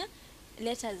preaching,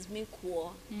 let us make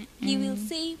war. He will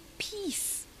say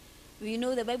peace. You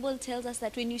know, the Bible tells us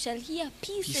that when you shall hear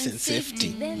peace and safety,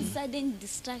 then sudden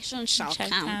destruction shall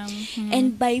come.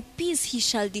 And by peace he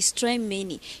shall destroy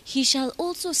many. He shall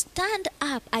also stand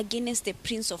up against the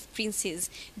prince of princes.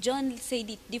 John said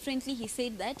it differently. He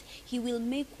said that he will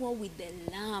make war with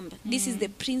the Lamb. This is the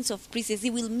prince of princes. He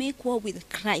will make war with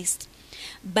Christ.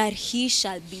 But he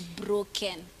shall be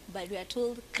broken. But we are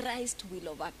told Christ will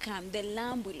overcome. The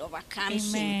Lamb will overcome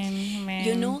him. Amen.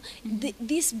 You know,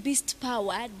 this beast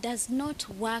power does not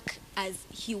work as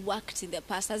he worked in the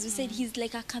past. As we said, he's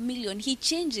like a chameleon. He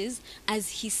changes as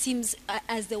he seems,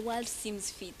 as the world seems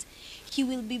fit. He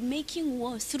will be making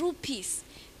war through peace,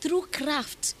 through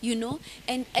craft, you know.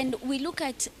 And we look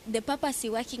at the papacy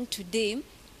working today,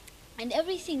 and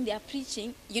everything they are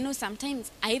preaching, you know,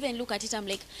 sometimes I even look at it, I'm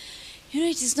like, you know,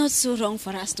 it is not so wrong for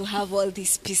us to have all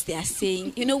this peace they are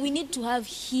saying. You know, we need to have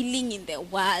healing in the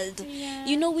world. Yeah.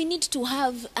 You know, we need to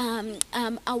have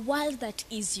a world that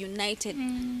is united.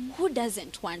 Who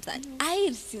doesn't want that? I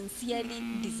sincerely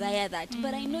desire that.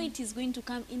 But I know it is going to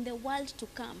come in the world to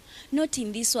come, not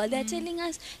in this world. They're telling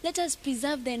us, let us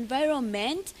preserve the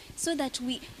environment so that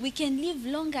we can live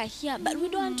longer here. But we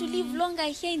don't want to live longer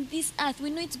here in this earth. We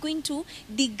know it's going to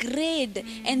degrade.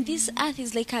 And this earth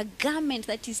is like a garment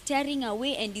that is tearing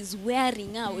away and is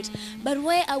wearing out. But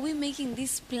why are we making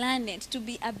this planet to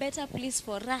be a better place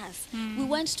for us? We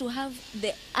want to have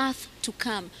the earth to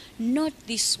come, not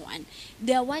this one.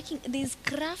 They are working, there's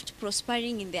craft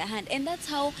prospering in their hand, and that's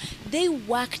how they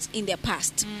worked in the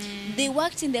past. They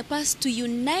worked in the past to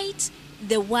unite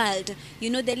the world. You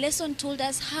know, the lesson told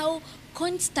us how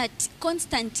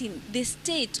Constantine, the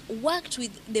state, worked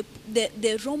with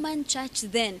the Roman church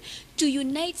then to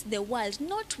unite the world,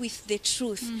 not with the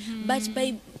truth, but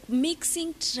by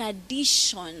mixing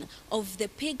tradition of the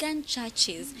pagan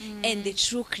churches and the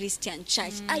true Christian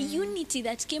church. A unity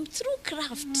that came through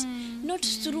craft, not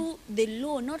through the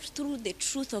law, not through the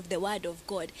truth of the word of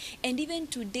God. And even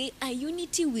today, a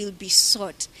unity will be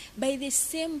sought by the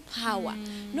same power,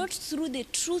 not through the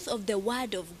truth of the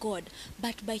word of God,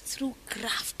 but by through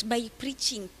craft, by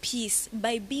preaching peace,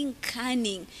 by being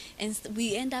cunning. And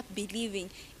we end up believing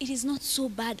it is not so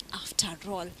bad after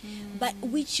all. But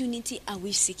which unity are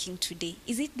we seeking today?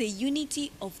 Is it the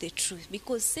unity of the truth?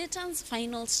 Because Satan's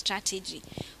final strategy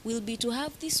will be to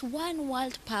have this one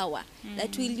world power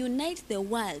that will unite the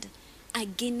world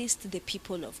against the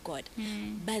people of God.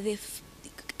 But the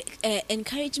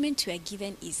encouragement we are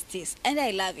given is this, and I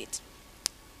love it,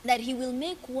 that he will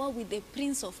make war with the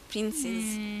prince of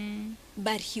princes,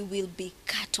 but he will be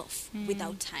cut off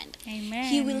without hand. Amen.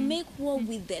 He will make war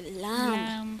with the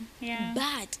lamb, Yeah.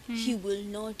 but he will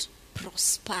not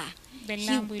prosper. The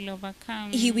Lamb will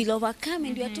overcome. He will overcome,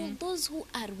 and we are told those who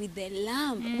are with the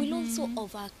Lamb will also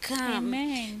overcome.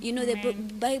 Amen. You know, the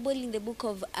Bible in the book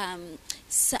of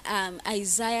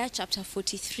Isaiah chapter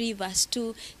 43 verse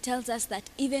 2 tells us that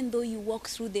even though you walk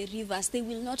through the rivers, they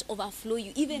will not overflow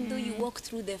you. Even though you walk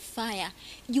through the fire,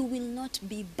 you will not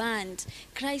be burned.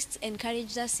 Christ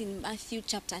encouraged us in Matthew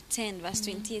chapter 10 verse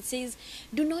 20. It says,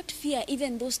 do not fear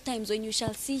even those times when you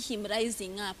shall see him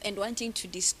rising up and wanting to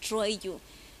destroy you.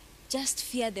 Just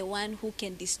fear the one who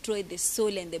can destroy the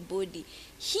soul and the body.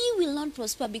 He will not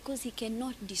prosper because he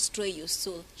cannot destroy your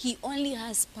soul. He only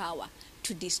has power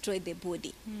to destroy the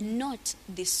body, not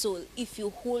the soul, if you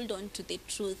hold on to the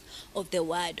truth of the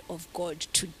word of God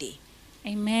today.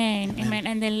 Amen. Amen.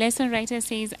 And the lesson writer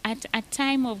says, at a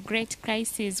time of great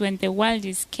crisis, when the world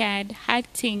is scared,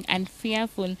 hurting, and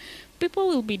fearful, people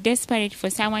will be desperate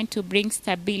for someone to bring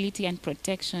stability and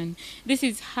protection. This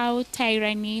is how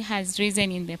tyranny has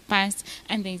risen in the past,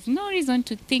 and there is no reason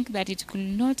to think that it could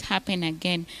not happen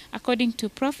again. According to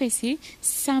prophecy,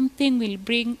 something will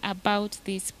bring about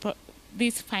this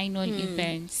final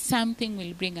event. Something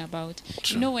will bring about.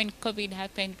 True. You know, when COVID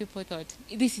happened, people thought,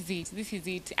 this is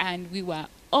it. And we were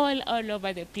all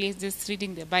over the place just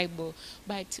reading the Bible.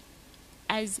 But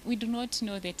as we do not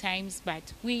know the times,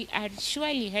 but we are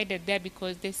surely headed there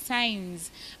because the signs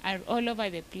are all over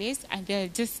the place and they're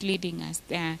just leading us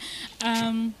there.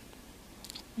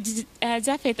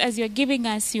 Japheth, as you're giving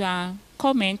us your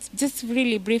comments, just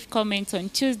really brief comments on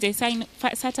Tuesday,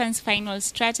 Satan's final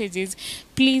strategies,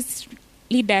 please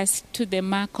lead us to the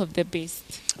mark of the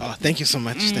beast. Oh, thank you so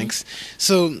much. Thanks.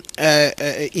 So,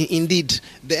 indeed,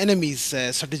 the enemy's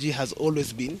strategy has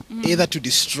always been either to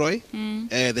destroy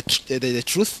the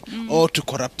truth or to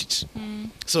corrupt it.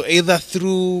 So, either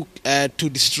through to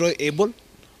destroy Abel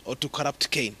or to corrupt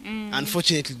Cain.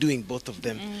 Unfortunately, doing both of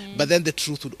them. But then the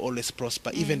truth would always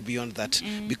prosper, even beyond that.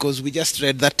 Because we just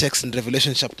read that text in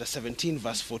Revelation chapter 17,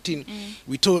 verse 14.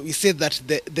 We said that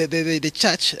the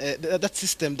church, that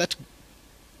system, that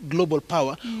global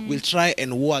power will try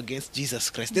and war against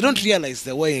Jesus Christ. They don't realize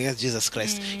they're warring against Jesus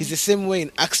Christ. It's the same way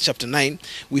in Acts chapter 9,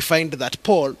 we find that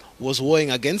Paul was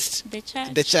warring against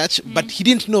the church, but he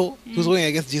didn't know he was warring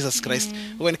against Jesus Christ.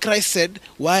 When Christ said,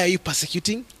 why are you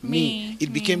persecuting me?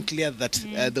 It became clear that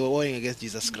they were warring against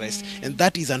Jesus Christ. And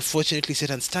that is unfortunately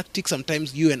Satan's tactic.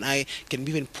 Sometimes you and I can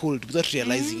be even pulled without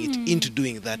realizing it into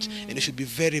doing that. And you should be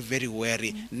very, very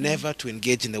wary never to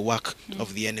engage in the work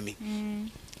of the enemy.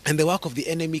 And the work of the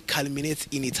enemy culminates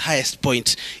in its highest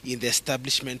point in the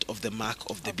establishment of the mark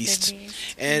of the beast.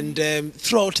 And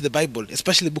throughout the Bible,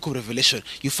 especially the book of Revelation,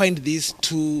 you find these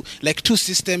two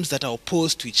systems that are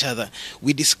opposed to each other.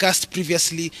 We discussed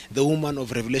previously the woman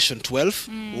of Revelation 12,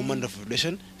 woman of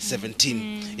Revelation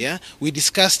 17. Yeah, we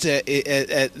discussed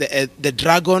the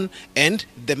dragon and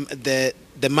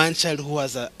the man-child who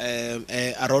has a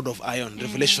rod of iron,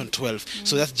 Revelation 12.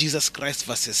 So that's Jesus Christ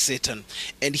versus Satan.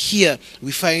 And here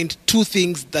we find two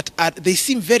things that they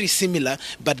seem very similar,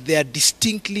 but they are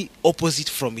distinctly opposite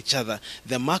from each other.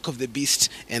 The mark of the beast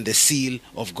and the seal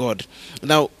of God.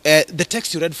 Now, the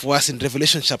text you read for us in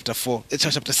Revelation chapter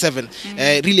 7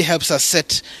 really helps us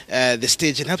set the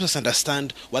stage and helps us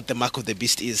understand what the mark of the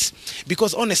beast is.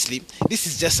 Because honestly, this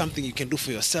is just something you can do for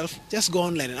yourself. Just go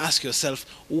online and ask yourself,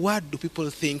 what do people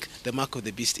think the mark of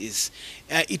the beast is.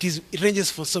 It ranges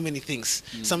for so many things.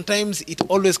 Sometimes it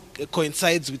always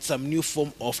coincides with some new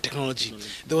form of technology.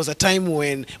 There was a time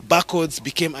when barcodes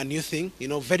became a new thing.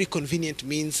 Very convenient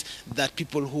means that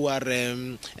people who are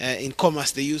in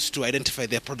commerce, they used to identify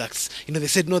their products. They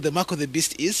said, no, the mark of the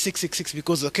beast is 666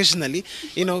 because occasionally,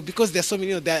 because there are so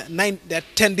many, there are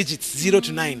 10 digits, 0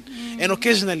 to 9. And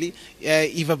occasionally,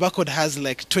 if a barcode has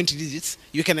like 20 digits,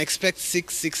 you can expect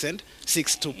 6, 6, and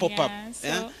 6 to pop up.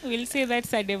 So we'll say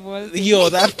that's a devil.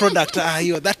 That product,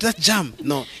 that jam.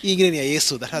 No,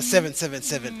 that has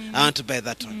 777. I want to buy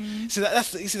that one. See,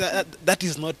 that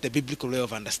is not the biblical way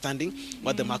of understanding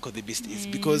what the mark of the beast is,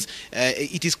 because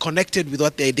it is connected with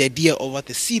what the idea of what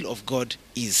the seal of God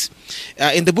is.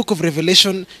 In the book of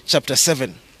Revelation, chapter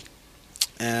 7.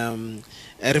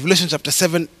 Revelation chapter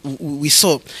 7,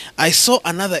 I saw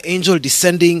another angel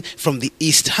descending from the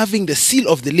east, having the seal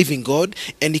of the living God,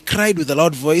 and he cried with a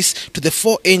loud voice to the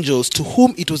 4 angels to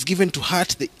whom it was given to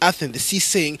hurt the earth and the sea,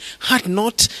 saying, hurt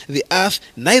not the earth,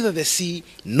 neither the sea,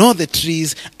 nor the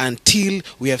trees, until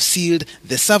we have sealed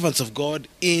the servants of God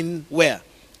in where?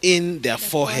 In their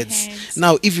foreheads.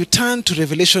 Now, if you turn to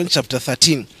Revelation chapter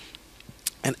 13,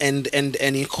 and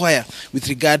inquire with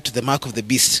regard to the mark of the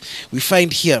beast, we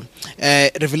find here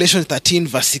Revelation 13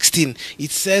 verse 16. It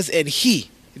says, and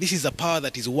this is a power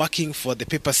that is working for the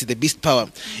papacy, the beast power.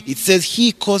 It says,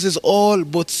 he causes all,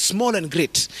 both small and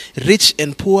great, rich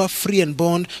and poor, free and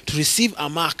bond, to receive a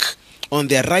mark on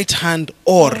their right hand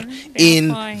or in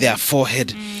their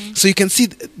forehead. So you can see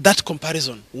that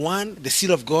comparison. One, the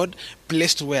seal of God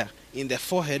placed where? In the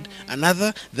forehead.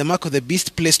 Another, the mark of the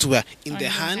beast placed where? In the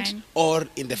hand or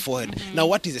in the forehead. Now,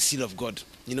 what is the seal of God?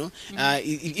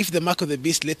 If the mark of the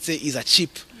beast, let's say, is a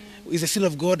chip, is the seal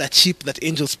of God a chip that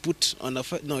angels put on a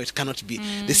forehead? No, it cannot be.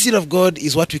 The seal of God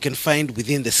is what we can find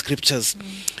within the scriptures.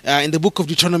 In the book of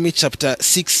Deuteronomy chapter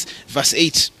 6 verse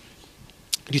 8,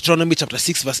 Deuteronomy chapter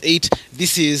 6 verse 8,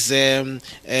 this is a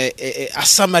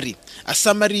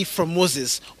summary from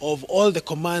Moses of all the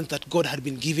commands that God had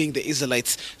been giving the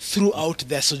Israelites throughout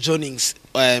their sojournings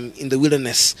in the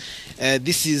wilderness.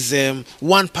 This is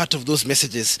one part of those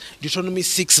messages. Deuteronomy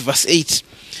 6 verse 8,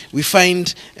 we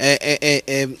find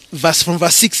from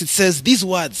verse 6, it says, these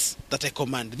words that I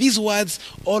command, these words,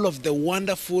 all of the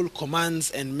wonderful commands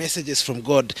and messages from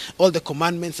God, all the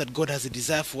commandments that God has a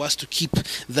desire for us to keep,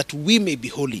 that we may be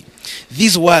holy.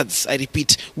 These words, I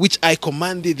repeat, which I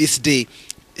command thee this day,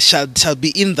 shall be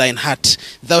in thine heart.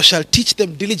 Thou shalt teach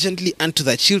them diligently unto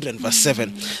thy children. Verse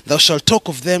 7. Thou shalt talk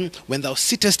of them when thou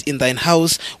sittest in thine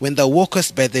house, when thou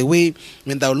walkest by the way,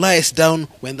 when thou liest down,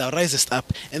 when thou risest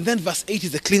up. And then verse 8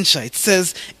 is the clincher. It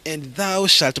says, and thou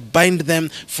shalt bind them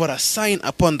for a sign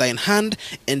upon thine hand,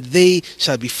 and they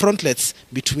shall be frontlets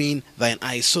between thine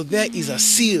eyes. So there is a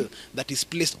seal that is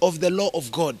placed of the law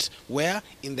of God. Where?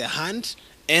 In the hand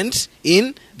and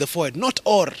in the forehead, not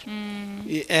or.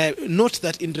 Note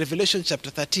that in Revelation chapter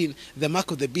 13, the mark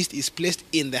of the beast is placed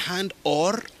in the hand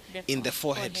or in the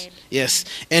forehead. Yes.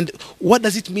 And what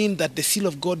does it mean that the seal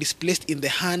of God is placed in the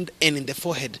hand and in the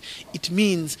forehead? It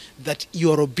means that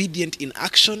you are obedient in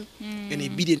action and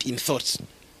obedient in thoughts.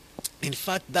 In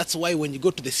fact, that's why when you go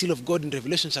to the seal of God in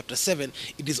Revelation chapter 7,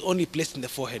 it is only placed in the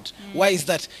forehead. Why is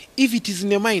that? If it is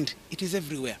in your mind, it is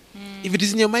everywhere. If it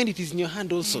is in your mind, it is in your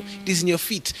hand also. It is in your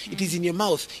feet. It is in your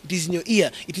mouth. It is in your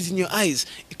ear. It is in your eyes.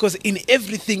 Because in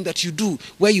everything that you do,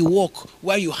 where you walk,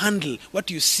 where you handle, what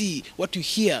you see, what you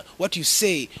hear, what you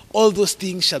say, all those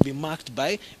things shall be marked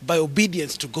by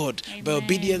obedience to God, by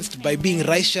obedience, by being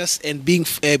righteous and being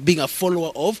a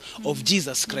follower of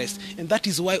Jesus Christ. And that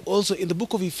is why also in the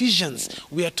book of Ephesians,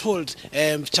 we are told,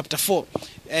 chapter 4,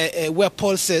 where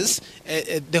Paul says,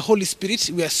 the Holy Spirit,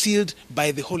 we are sealed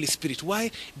by the Holy Spirit.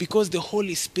 Why? Because the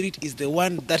Holy Spirit is the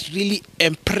one that really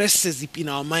impresses in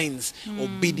our minds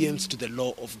obedience to the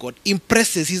law of God.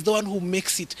 Impresses. He's the one who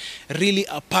makes it really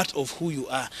a part of who you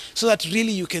are. So that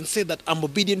really you can say that I'm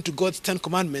obedient to God's 10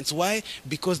 commandments. Why?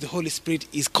 Because the Holy Spirit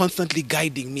is constantly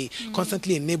guiding me,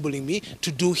 constantly enabling me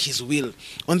to do His will.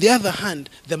 On the other hand,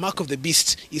 the mark of the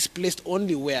beast is placed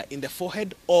only where? In the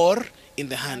forehead or in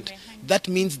the hand. That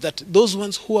means that those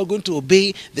ones who are going to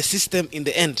obey the system in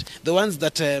the end, the ones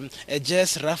that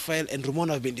Jess, Raphael, and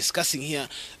Ramona have been discussing here,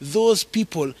 those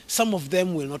people, some of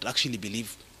them will not actually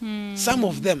believe. Some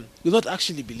of them will not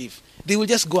actually believe. They will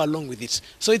just go along with it.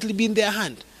 So it will be in their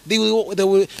hand. They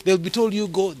will be told you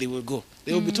go, they will go.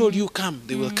 They will be told you come,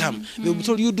 they will come. They will be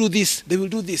told you do this, they will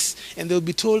do this. And they will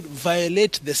be told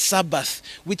violate the Sabbath,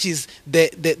 which is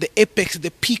the apex, the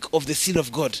peak of the seal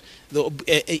of God,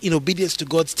 in obedience to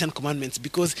God's 10 commandments,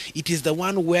 because it is the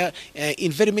one where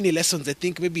in very many lessons, I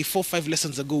think maybe 4 or 5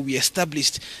 lessons ago, we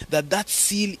established that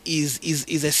seal is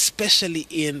especially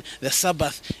in the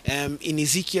Sabbath. In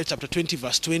Ezekiel chapter 20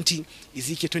 verse 20,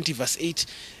 Ezekiel 20 verse 8,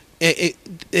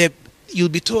 you'll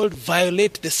be told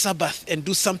violate the Sabbath and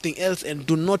do something else and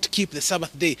do not keep the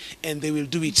Sabbath day, and they will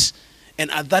do it. And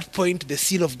at that point, the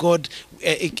seal of God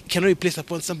it cannot be placed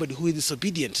upon somebody who is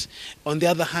disobedient. On the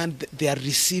other hand, they are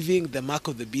receiving the mark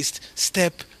of the beast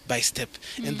step by step.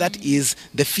 And that is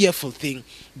the fearful thing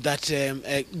that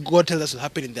God tells us will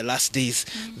happen in the last days,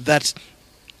 that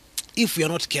if we are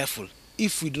not careful,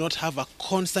 if we do not have a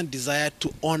constant desire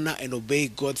to honor and obey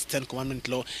God's 10 commandment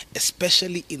law,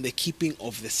 especially in the keeping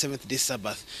of the 7th day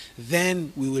Sabbath,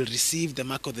 then we will receive the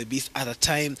mark of the beast at a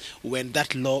time when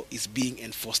that law is being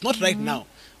enforced. Not right now.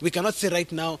 We cannot say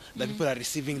right now that people are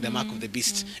receiving the mark of the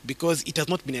beast, because it has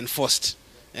not been enforced.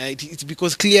 It's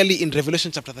because clearly in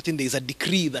Revelation chapter 13 there is a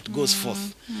decree that goes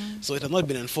forth. So it has not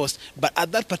been enforced. But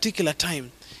at that particular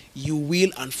time, you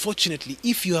will, unfortunately,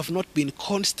 if you have not been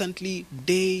constantly,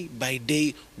 day by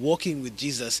day, walking with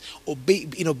Jesus,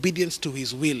 in obedience to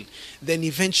his will, then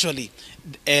eventually,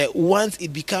 once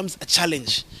it becomes a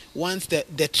challenge, once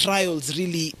the trials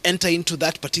really enter into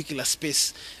that particular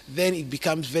space, then it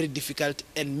becomes very difficult,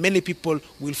 and many people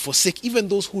will forsake, even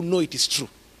those who know it is true,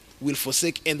 will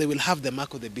forsake, and they will have the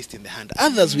mark of the beast in the hand.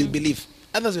 Others will believe.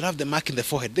 Others will have the mark in the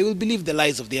forehead. They will believe the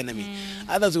lies of the enemy.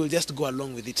 Others will just go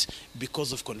along with it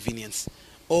because of convenience.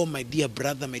 Oh, my dear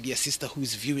brother, my dear sister who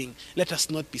is viewing, let us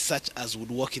not be such as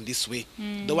would walk in this way.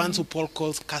 The ones who Paul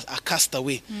calls a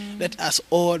castaway. Let us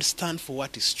all stand for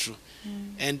what is true.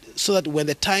 And so that when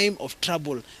the time of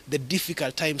trouble, the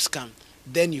difficult times come,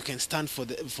 then you can stand for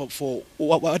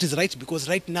what is right. Because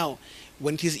right now,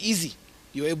 when it is easy,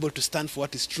 you're able to stand for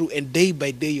what is true, and day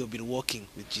by day you've been walking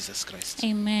with Jesus Christ.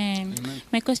 Amen.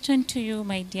 My question to you,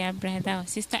 my dear brother or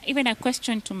sister, even a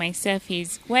question to myself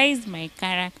is, where is my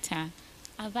character?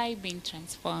 Have I been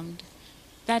transformed?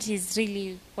 That is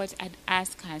really what I'd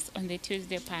ask us on the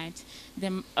Tuesday part,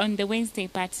 on the Wednesday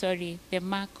part, the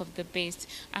mark of the beast.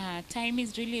 Time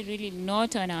is really, really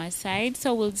not on our side,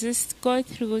 so we'll just go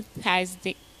through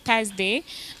Thursday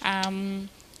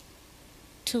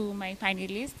to my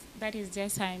panelists, that is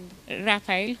Jess and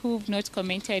Raphael, who've not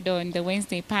commented on the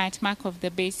Wednesday part, mark of the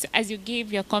beast. As you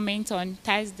give your comments on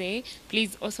Thursday,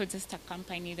 please also just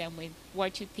accompany them with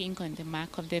what you think on the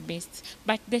mark of the beast.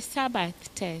 But the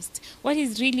Sabbath test, what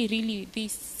is really, really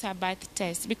this Sabbath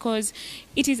test? Because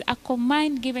it is a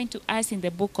command given to us in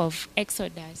the book of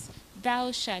Exodus.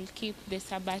 Thou shalt keep the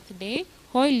Sabbath day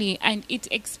holy, and it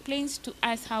explains to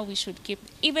us how we should keep.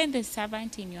 Even the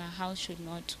servant in your house should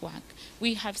not work.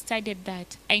 We have studied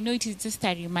that. I know it is just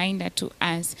a reminder to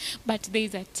us, but there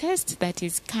is a test that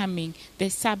is coming, the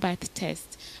Sabbath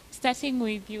test. Starting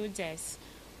with you, Jess,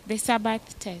 the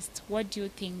Sabbath test, what do you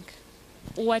think?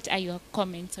 What are your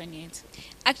comments on it?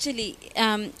 Actually,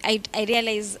 I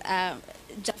realize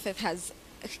Japheth has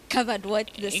covered what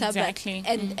the Sabbath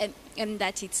and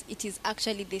that it is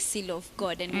actually the seal of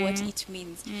God and what it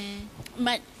means.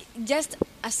 But just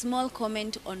a small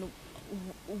comment on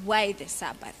why the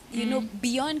Sabbath. You know,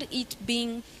 beyond it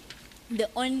being the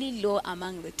only law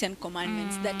among the 10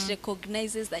 commandments that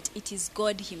recognizes that it is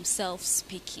God himself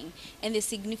speaking, and the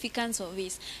significance of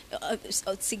it.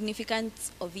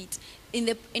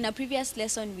 In a previous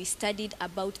lesson, we studied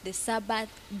about the Sabbath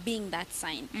being that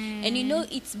sign. And you know,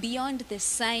 it's beyond the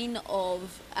sign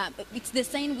of, it's the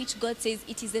sign which God says,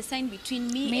 it is the sign between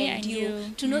me and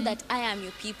you, to know that I am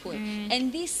your people.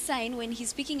 And this sign, when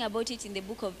he's speaking about it in the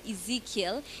book of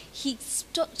Ezekiel, he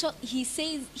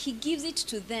says, he gives it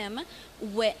to them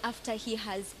where after he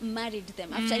has married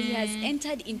them, after he has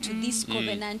entered into this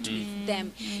covenant with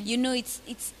them. You know,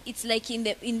 it's like in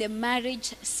the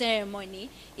marriage ceremony,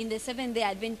 in the Seventh-day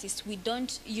Adventists, we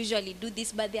don't usually do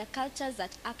this, but there are cultures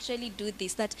that actually do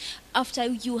this, that after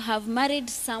you have married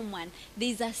someone,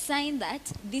 there's a sign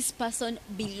that this person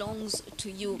belongs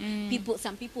to you.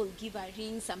 Some people give a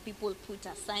ring, some people put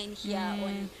a sign here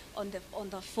on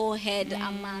the forehead,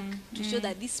 a mark, to show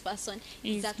that this person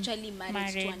is actually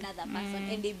married to another person,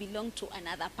 and they belong to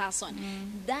another person.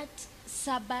 That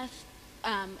Sabbath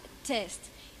test,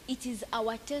 it is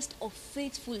our test of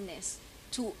faithfulness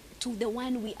to to the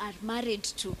one we are married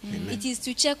to. It is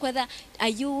to check whether are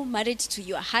you married to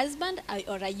your husband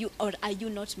or are you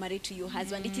not married to your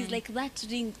husband. It is like that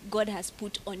ring God has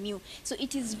put on you. So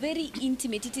it is very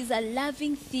intimate. It is a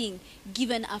loving thing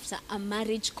given after a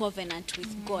marriage covenant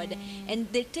with God.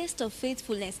 And the test of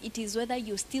faithfulness, it is whether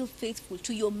you're still faithful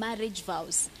to your marriage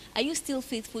vows. Are you still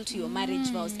faithful to your marriage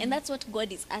vows? And that's what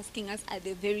God is asking us at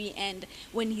the very end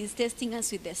when he's testing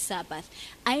us with the Sabbath.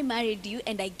 I married you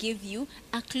and I gave you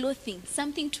a clothing,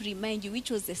 something to remind you,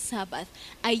 which was the Sabbath.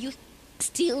 Are you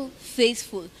still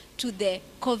faithful to the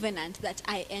covenant that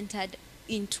I entered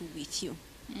into with you?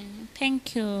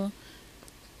 Thank you.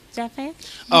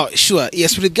 Japheth? Oh, sure.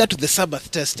 Yes, with regard to the Sabbath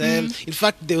test, in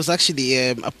fact, there was actually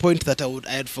a point that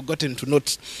I had forgotten to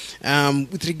note.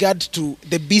 With regard to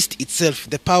the beast itself,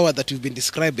 the power that we've been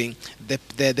describing,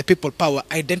 the people power,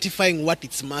 identifying what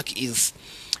its mark is.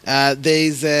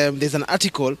 There's an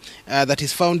article that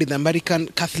is found in the American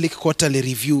Catholic Quarterly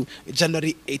Review,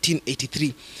 January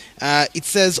 1883. It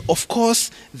says, of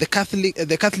course, the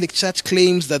Catholic Church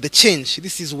claims that the change,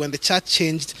 this is when the Church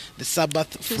changed the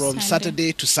Sabbath from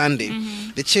Saturday to Sunday.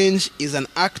 The change is an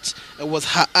act, was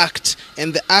her act,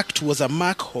 and the act was a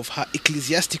mark of her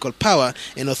ecclesiastical power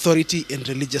and authority in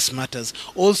religious matters.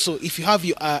 Also, if you have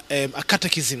a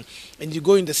catechism, and you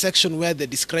go in the section where they're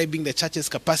describing the church's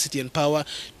capacity and power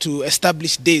to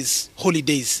establish days, holy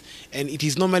days, and it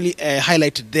is normally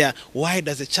highlighted there. Why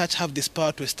does the church have this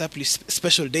power to establish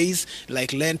special days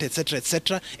like Lent, etc.,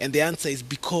 etc.? And the answer is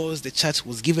because the church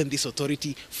was given this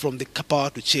authority from the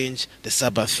power to change the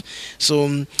Sabbath.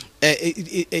 So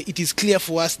it is clear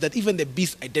for us that even the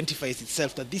beast identifies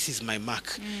itself that this is my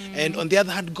mark. And on the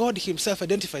other hand, God himself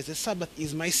identifies the Sabbath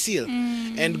is my seal.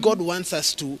 And God wants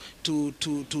us to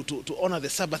honor the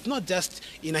Sabbath, not just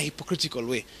in a hypocritical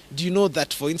way. Do you know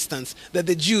that, for instance, that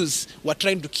the Jews were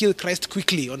trying to kill Christ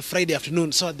quickly on Friday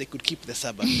afternoon so that they could keep the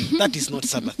Sabbath? That is not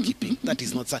Sabbath keeping. That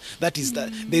is not. There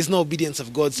is no obedience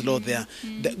of God's law there.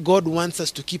 God wants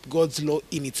us to keep God's law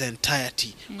in its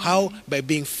entirety. How? By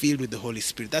being filled with the Holy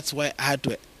Spirit. That's why I had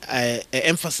to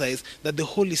emphasize that the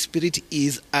Holy Spirit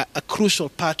is a crucial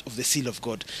part of the seal of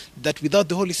God. That without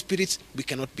the Holy Spirit, we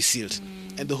cannot be sealed.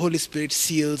 And the Holy Spirit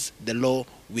seals the law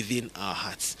within our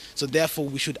hearts. So therefore,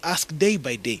 we should ask day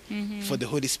by day for the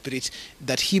Holy Spirit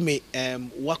that he may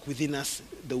work within us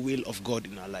the will of God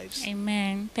in our lives.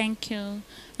 Amen. Thank you.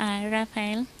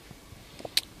 Raphael?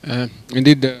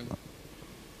 Indeed,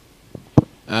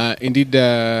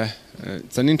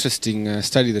 it's an interesting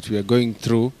study that we are going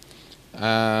through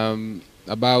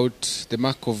about the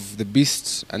mark of the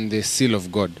beast and the seal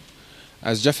of God.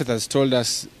 As Japheth has told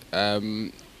us,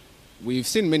 we've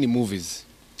seen many movies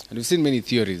and we've seen many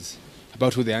theories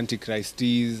about who the Antichrist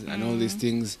is and all these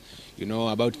things, you know,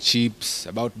 about chips,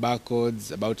 about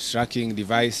barcodes, about tracking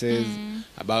devices,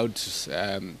 about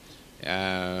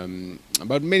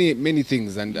many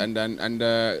things, and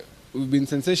we've been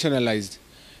sensationalized.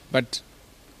 But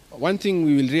one thing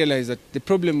we will realize that the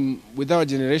problem with our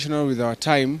generation or with our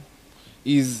time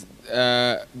is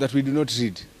that we do not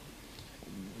read.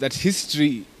 That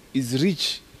history is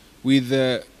rich with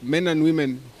men and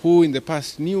women who in the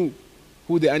past knew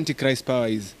who the Antichrist power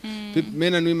is.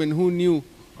 Men and women who knew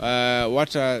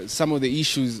what are some of the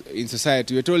issues in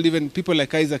society. We're told even people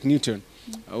like Isaac Newton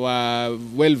were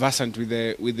well versed with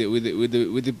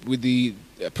the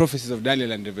prophecies of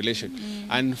Daniel and Revelation.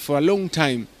 And for a long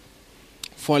time,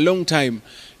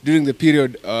 during the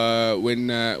period when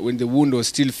the wound was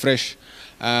still fresh,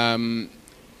 the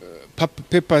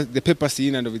papacy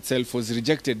in and of itself was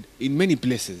rejected in many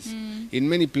places, and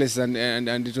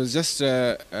it was just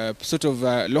sort of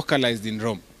localized in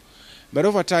Rome. But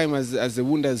over time, as the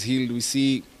wound has healed, we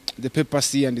see the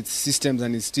papacy and its systems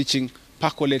and its teaching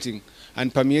percolating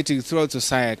and permeating throughout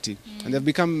society, and they've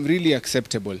become really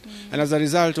acceptable. And as a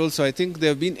result, also, I think there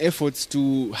have been efforts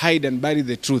to hide and bury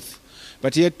the truth.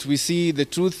 But yet we see the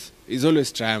truth is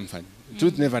always triumphant.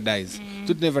 Truth never dies.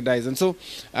 Truth never dies. And so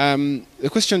the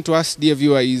question to us, dear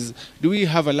viewer, is: do we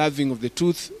have a loving of the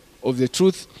truth,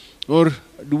 or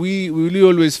will we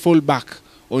always fall back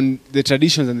on the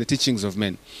traditions and the teachings of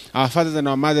men? Our fathers and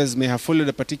our mothers may have followed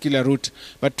a particular route,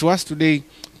 but to us today,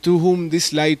 to whom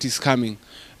this light is coming,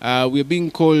 we are being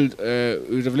called,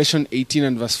 Revelation 18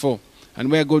 and verse 4,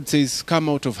 and where God says, "Come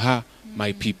out of her,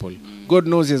 my people." God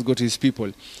knows he has got his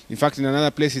people. In fact, in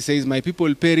another place he says, "My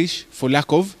people perish for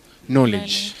lack of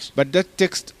knowledge." But that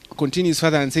text continues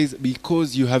further and says,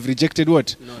 because you have rejected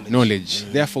what? Knowledge.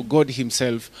 Therefore, God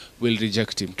himself will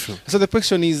reject him. True. So the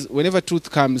question is, whenever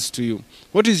truth comes to you,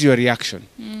 what is your reaction?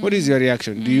 What is your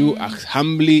reaction? Do you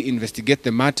humbly investigate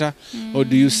the matter, or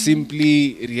do you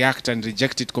simply react and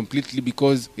reject it completely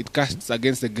because it cuts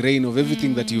against the grain of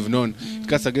everything that you've known? It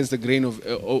cuts against the grain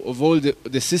of all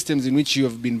the systems in which you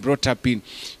have been brought up in.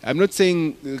 I'm not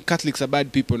saying Catholics are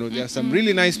bad people. No, there are some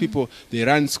really nice people. They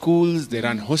run schools, they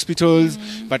run hospitals,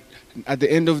 but at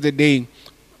the end of the day,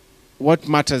 what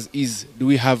matters is, do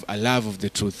we have a love of the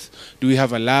truth? Do we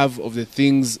have a love of the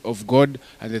things of God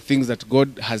and the things that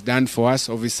God has done for us,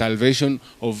 of his salvation,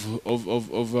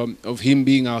 of him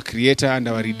being our creator and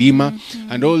our redeemer,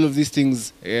 and all of these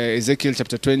things? Ezekiel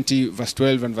chapter 20 verse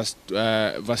 12 and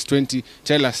verse 20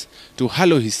 tell us to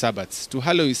hallow his Sabbaths. To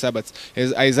hallow his Sabbaths.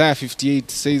 As Isaiah 58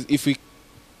 says, if we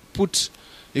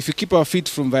keep our feet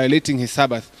from violating his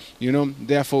Sabbath,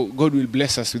 therefore God will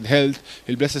bless us with health.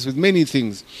 He'll bless us with many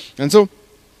things. And so,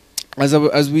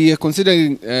 as we are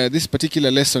considering this particular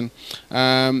lesson,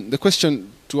 the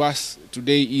question to us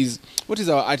today is, what is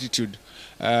our attitude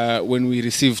when we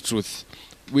receive truth?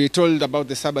 We're told about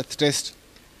the Sabbath test.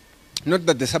 Not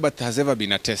that the Sabbath has ever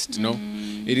been a test, no.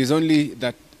 It is only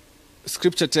that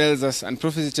Scripture tells us and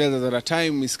prophecy tells us that a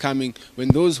time is coming when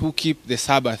those who keep the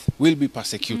Sabbath will be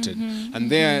persecuted. And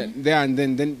there and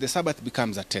then the Sabbath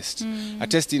becomes a test. A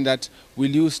test in that,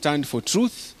 will you stand for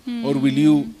truth, or will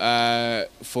you,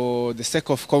 for the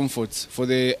sake of comforts, for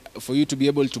you to be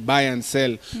able to buy and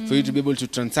sell, for you to be able to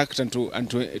transact and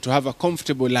to have a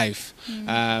comfortable life,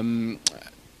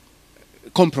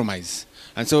 compromise.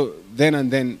 And so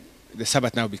then the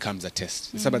Sabbath now becomes a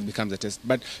test. The Sabbath becomes a test.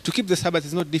 But to keep the Sabbath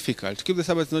is not difficult. To keep the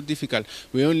Sabbath is not difficult.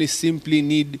 We only simply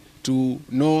need to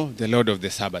know the Lord of the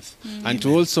Sabbath. And to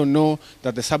also know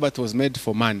that the Sabbath was made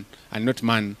for man and not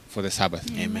man for the Sabbath.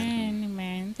 Amen.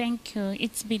 Amen. Thank you.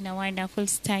 It's been a wonderful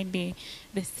study.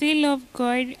 The seal of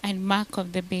God and mark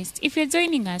of the beast. If you're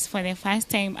joining us for the first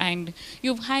time and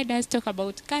you've heard us talk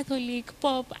about Catholic,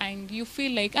 Pope, and you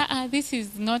feel like, this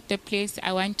is not the place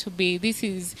I want to be.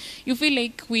 You feel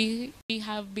like we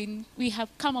have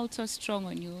come out so strong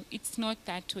on you. It's not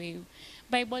that way.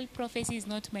 Bible prophecy is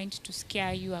not meant to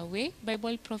scare you away.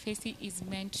 Bible prophecy is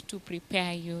meant to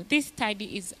prepare you. This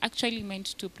study is actually meant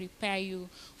to prepare you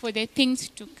for the things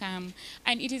to come.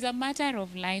 And it is a matter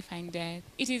of life and death.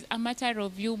 It is a matter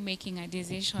of you making a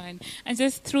decision. And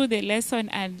just through the lesson,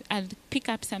 I'll pick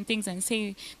up some things and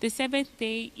say the seventh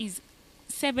day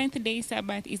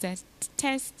Sabbath is a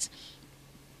test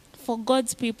for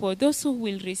God's people. Those who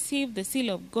will receive the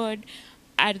seal of God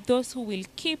are those who will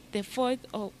keep the fourth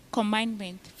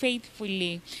commandment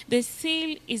faithfully. The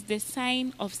seal is the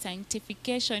sign of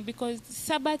sanctification, because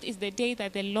Sabbath is the day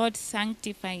that the Lord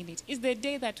sanctified it. It's the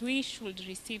day that we should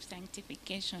receive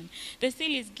sanctification. The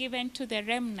seal is given to the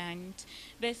remnant.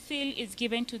 The seal is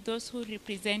given to those who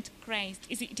represent Christ.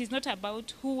 It is not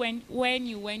about when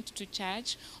you went to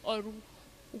church, or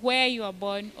where you are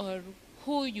born, or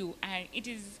who you are. It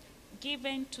is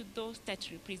given to those that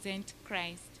represent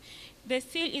Christ. The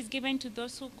seal is given to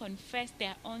those who confess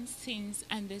their own sins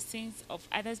and the sins of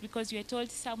others, because you are told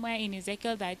somewhere in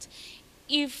Ezekiel that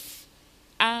if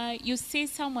you see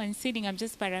someone sinning, I'm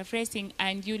just paraphrasing,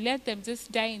 and you let them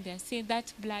just die in their sin,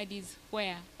 that blood is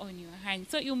where? On your hands.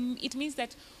 So it means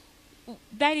that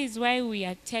is why we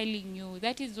are telling you,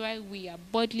 that is why we are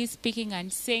boldly speaking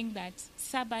and saying that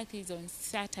Sabbath is on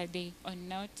Saturday or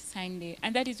not Sunday.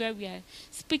 And that is why we are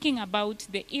speaking about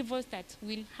the evils that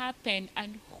will happen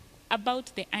and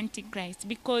about the Antichrist,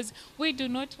 because we do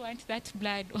not want that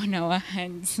blood on our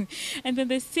hands. And then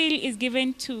the seal is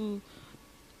given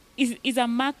is a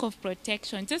mark of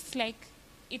protection, just like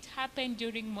it happened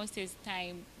during Moses'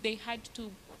 time. They had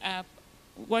to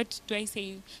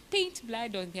paint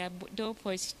blood on their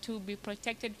doorpost to be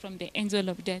protected from the angel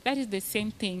of death. That is the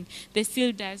same thing the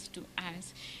seal does to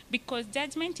us, because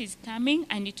judgment is coming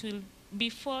and it will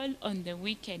befall on the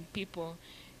wicked people.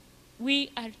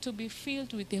 We are to be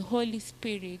filled with the Holy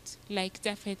Spirit, like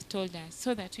Japheth told us,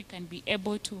 so that we can be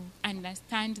able to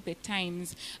understand the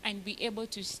times and be able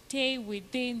to stay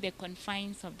within the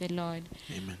confines of the Lord.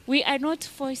 Amen. We are not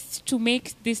forced to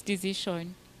make this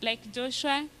decision. Like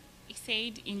Joshua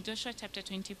said in Joshua chapter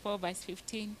 24, verse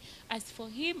 15, as for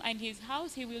him and his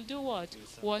house, he will do what?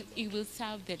 He will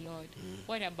serve the Lord.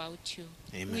 What about you?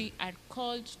 Amen. We are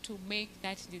called to make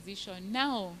that decision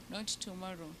now, not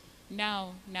tomorrow.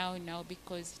 Now,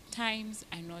 because times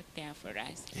are not there for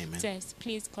us. Amen. Just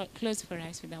please close for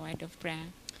us with a word of prayer.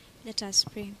 Let us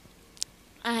pray.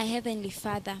 Our Heavenly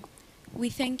Father, we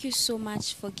thank you so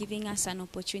much for giving us an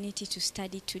opportunity to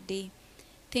study today.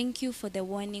 Thank you for the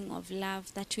warning of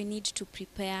love that we need to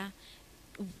prepare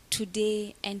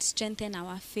today and strengthen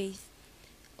our faith.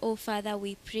 Oh Father,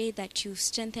 we pray that you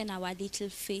strengthen our little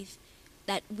faith,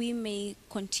 that we may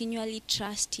continually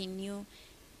trust in you,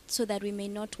 so that we may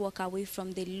not walk away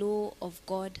from the law of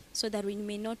God, so that we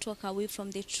may not walk away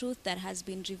from the truth that has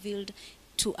been revealed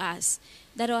to us,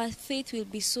 that our faith will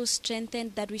be so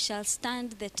strengthened that we shall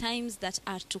stand the times that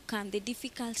are to come, the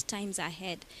difficult times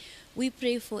ahead. We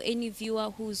pray for any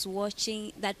viewer who's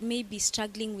watching that may be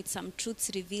struggling with some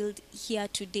truths revealed here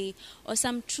today, or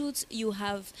some truths you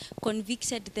have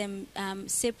convicted them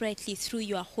separately through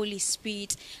your Holy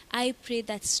Spirit. I pray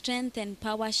that strength and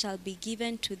power shall be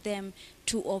given to them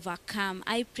to overcome.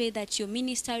 I pray that your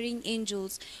ministering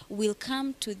angels will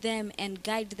come to them and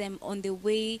guide them on the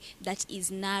way that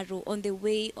is narrow, on the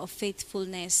way of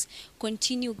faithfulness.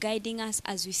 Continue guiding us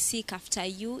as we seek after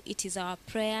you. It is our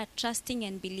prayer, trusting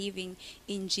and believing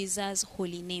in Jesus'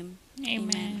 holy name.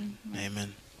 Amen.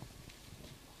 Amen.